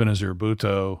Benazir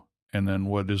Bhutto and then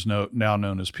what is now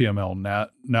known as PML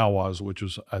Nawaz, which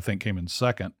was, I think, came in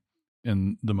second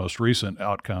in the most recent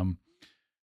outcome.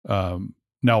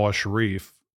 Nawaz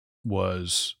Sharif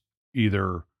was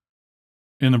either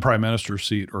in the prime minister's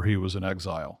seat or he was in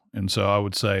exile. And so I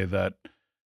would say that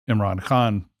Imran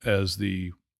Khan, as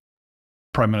the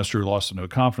prime minister who lost the no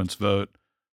confidence vote,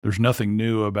 there's nothing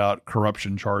new about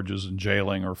corruption charges and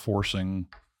jailing or forcing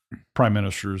prime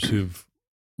ministers who've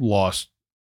lost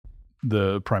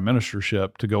the prime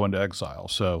ministership to go into exile.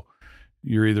 So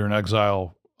you're either in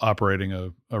exile operating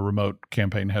a remote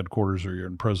campaign headquarters or you're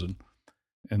in prison.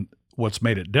 And what's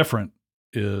made it different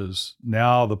is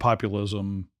now the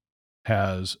populism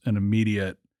has an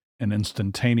immediate and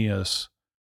instantaneous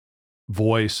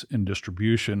voice and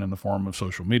distribution in the form of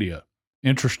social media.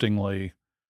 Interestingly,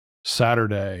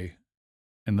 Saturday,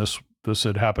 and this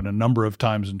had happened a number of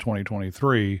times in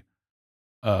 2023,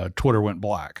 Twitter went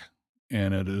black,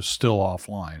 and it is still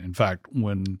offline. In fact,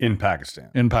 in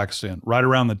Pakistan, right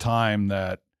around the time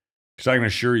that, because I can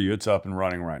assure you, it's up and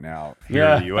running right now here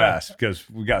in the U.S. because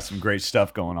we got some great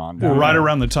stuff going on. Right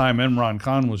around the time Imran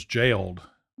Khan was jailed,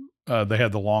 they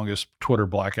had the longest Twitter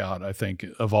blackout, I think,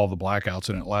 of all the blackouts,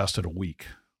 and it lasted a week.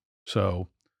 So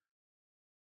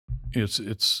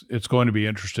it's going to be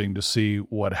interesting to see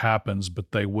what happens,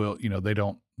 but they will, they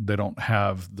don't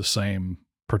have the same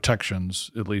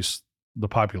protections, at least the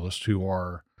populists who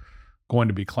are going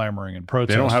to be clamoring and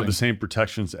protesting. They don't have the same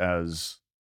protections as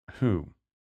who?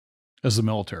 As the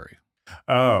military.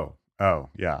 Oh,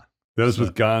 yeah. Those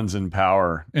with guns and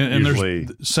power. And usually,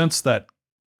 since that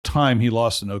time he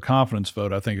lost the no confidence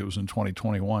vote, I think it was in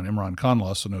 2021, Imran Khan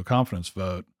lost the no confidence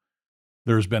vote.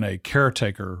 There's been a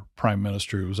caretaker prime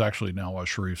minister who was actually Nawaz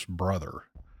Sharif's brother.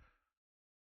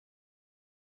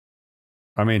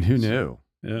 I mean, who knew?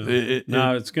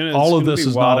 Yeah. It's gonna. All of this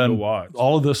is not to watch.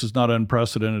 All of this is not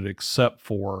unprecedented, except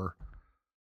for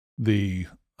the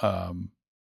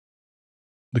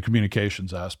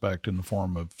communications aspect in the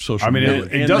form of social media.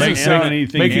 It doesn't sound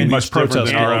anything much different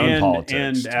than our own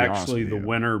politics. And actually, the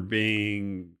winner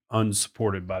being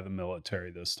unsupported by the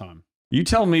military this time. You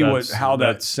tell me how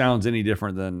that sounds any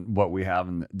different than what we have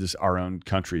in our own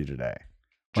country today.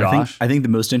 Josh? I think the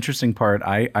most interesting part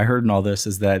I heard in all this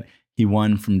is that he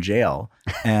won from jail.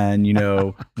 And,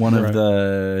 one of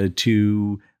the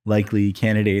two likely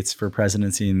candidates for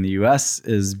presidency in the U.S.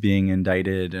 is being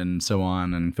indicted and so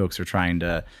on. And folks are trying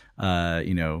to,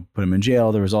 put him in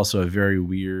jail. There was also a very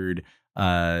weird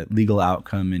legal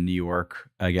outcome in New York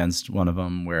against one of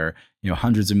them where,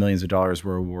 hundreds of millions of dollars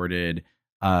were awarded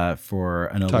for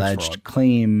an alleged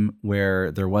claim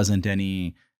where there wasn't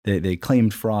any, they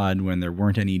claimed fraud when there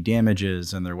weren't any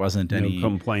damages and there wasn't any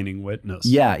complaining witness.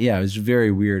 Yeah. It was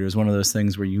very weird. It was one of those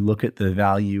things where you look at the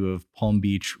value of Palm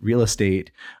Beach real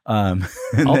estate. And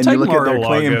I'll then take you look at their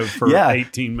claim for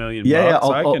 $18 million.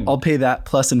 I'll pay that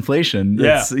plus inflation.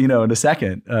 It's, in a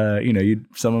second,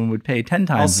 someone would pay 10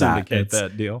 times I'll that. syndicate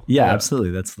that deal. Yeah, absolutely.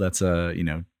 That's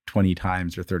a, 20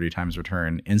 times or 30 times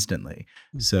return instantly.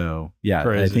 So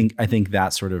crazy. I think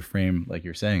that sort of frame, like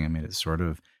you're saying, I mean, it's sort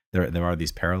of, there are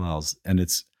these parallels, and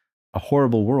it's a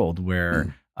horrible world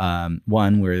where,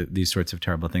 one, where these sorts of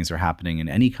terrible things are happening in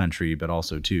any country, but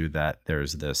also two, that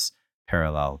there's this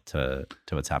parallel to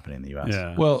what's happening in the U.S.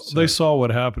 Yeah. Well, they saw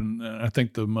what happened. And I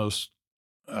think the most,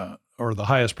 or the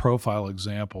highest profile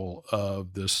example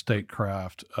of this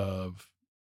statecraft of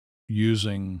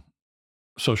using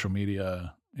social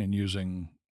media and using,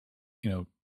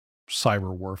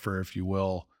 cyber warfare, if you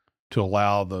will, to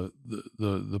allow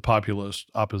the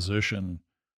populist opposition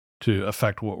to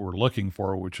affect what we're looking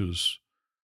for, which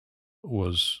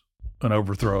was an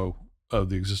overthrow of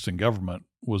the existing government,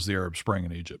 was the Arab Spring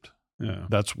in Egypt. Yeah.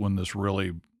 That's when this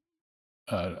really,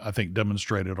 I think,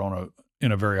 demonstrated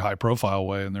in a very high profile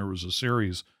way. And there was a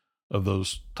series of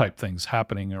those type things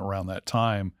happening around that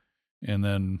time. And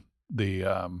then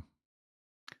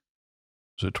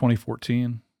was it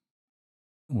 2014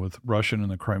 with Russia and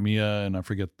the Crimea, and I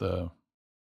forget I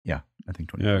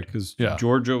think 2014. Yeah, because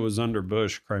Georgia was under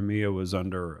Bush, Crimea was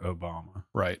under Obama.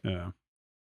 Right. Yeah.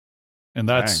 And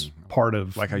that's part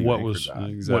of like how you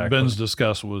what Ben's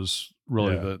discussed was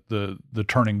really the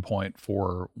turning point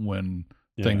for when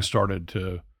things started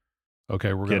to,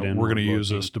 okay, we're going to use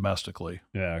this domestically.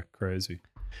 Yeah, crazy.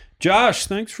 Josh,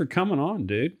 thanks for coming on,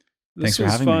 dude. Thanks for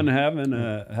having me.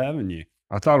 having you.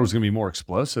 I thought it was going to be more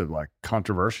explosive, like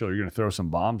controversial. You're going to throw some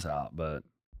bombs out, but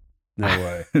no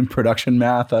way. Production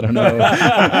math, I don't know.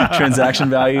 Transaction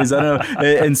values, I don't know.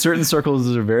 In certain circles,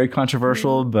 those are very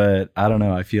controversial, but I don't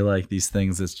know. I feel like these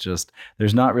things, it's just,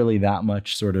 there's not really that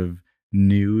much sort of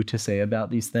new to say about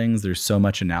these things. There's so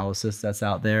much analysis that's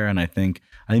out there. And I think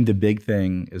the big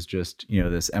thing is just,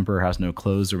 this emperor has no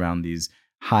clothes around these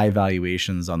high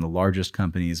valuations on the largest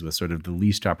companies with sort of the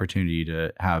least opportunity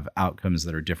to have outcomes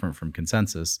that are different from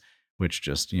consensus, which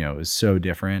just, is so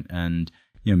different. And,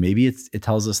 maybe it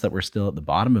tells us that we're still at the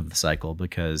bottom of the cycle,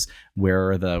 because what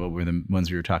were the ones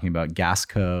we were talking about,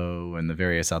 Gasco and the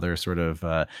various other sort of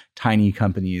tiny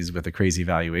companies with the crazy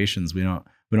valuations. We don't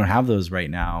have those right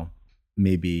now,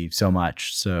 maybe so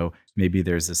much. So maybe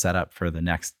there's a setup for the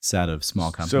next set of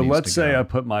small companies. So let's say I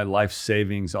put my life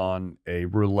savings on a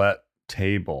roulette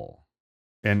table,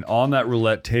 and on that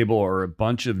roulette table are a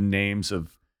bunch of names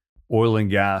of oil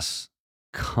and gas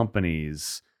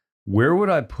companies. Where would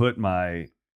I put my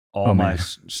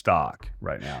stock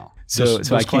right now? So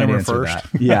I can't answer that.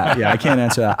 Yeah, I can't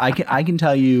answer that. I can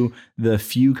tell you the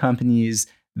few companies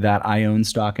that I own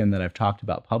stock in that I've talked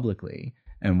about publicly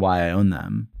and why I own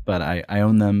them. But I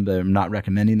own them. I'm not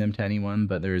recommending them to anyone.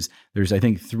 But there's I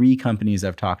think 3 companies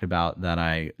I've talked about that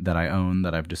I own,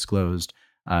 that I've disclosed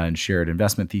and shared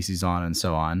investment theses on and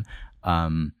so on,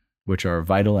 which are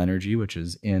Vital Energy, which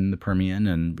is in the Permian,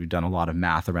 and we've done a lot of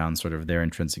math around sort of their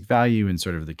intrinsic value and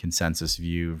sort of the consensus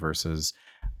view versus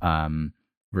what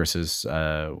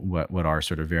our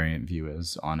sort of variant view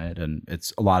is on it. And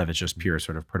a lot of it's just pure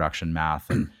sort of production math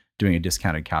and doing a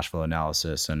discounted cash flow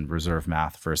analysis and reserve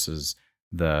math versus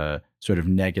the sort of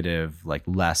negative, like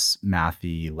less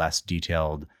mathy, less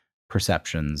detailed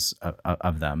perceptions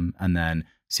of them. And then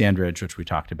Sandridge, which we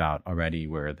talked about already,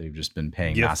 where they've just been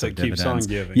paying massive dividends. Keeps on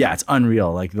giving. Yeah, it's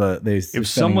unreal. Like if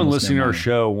someone listening to our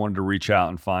show wanted to reach out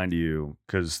and find you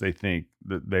because they think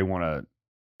that they want to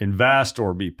invest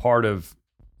or be part of,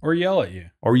 or yell at you,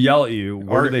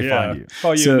 where do they find you?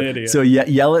 Call you an idiot. So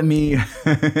yell at me.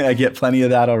 I get plenty of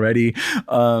that already.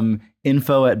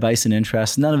 Info@Bison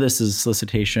Interest. None of this is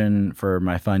solicitation for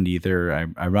my fund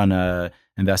either. I run a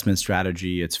investment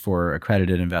strategy. It's for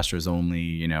accredited investors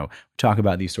only. We talk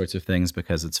about these sorts of things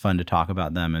because it's fun to talk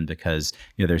about them, and because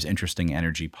there's interesting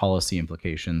energy policy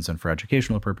implications, and for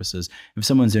educational purposes. If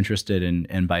someone's interested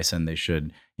in Bison, they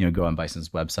should go on Bison's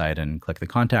website and click the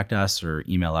contact us or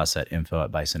email us at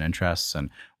info@BisonInterests, and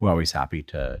we're always happy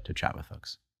to chat with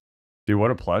folks. Dude,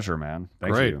 what a pleasure, man.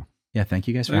 Thank you. Yeah, thank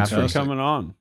you guys for Thanks having for us. coming on.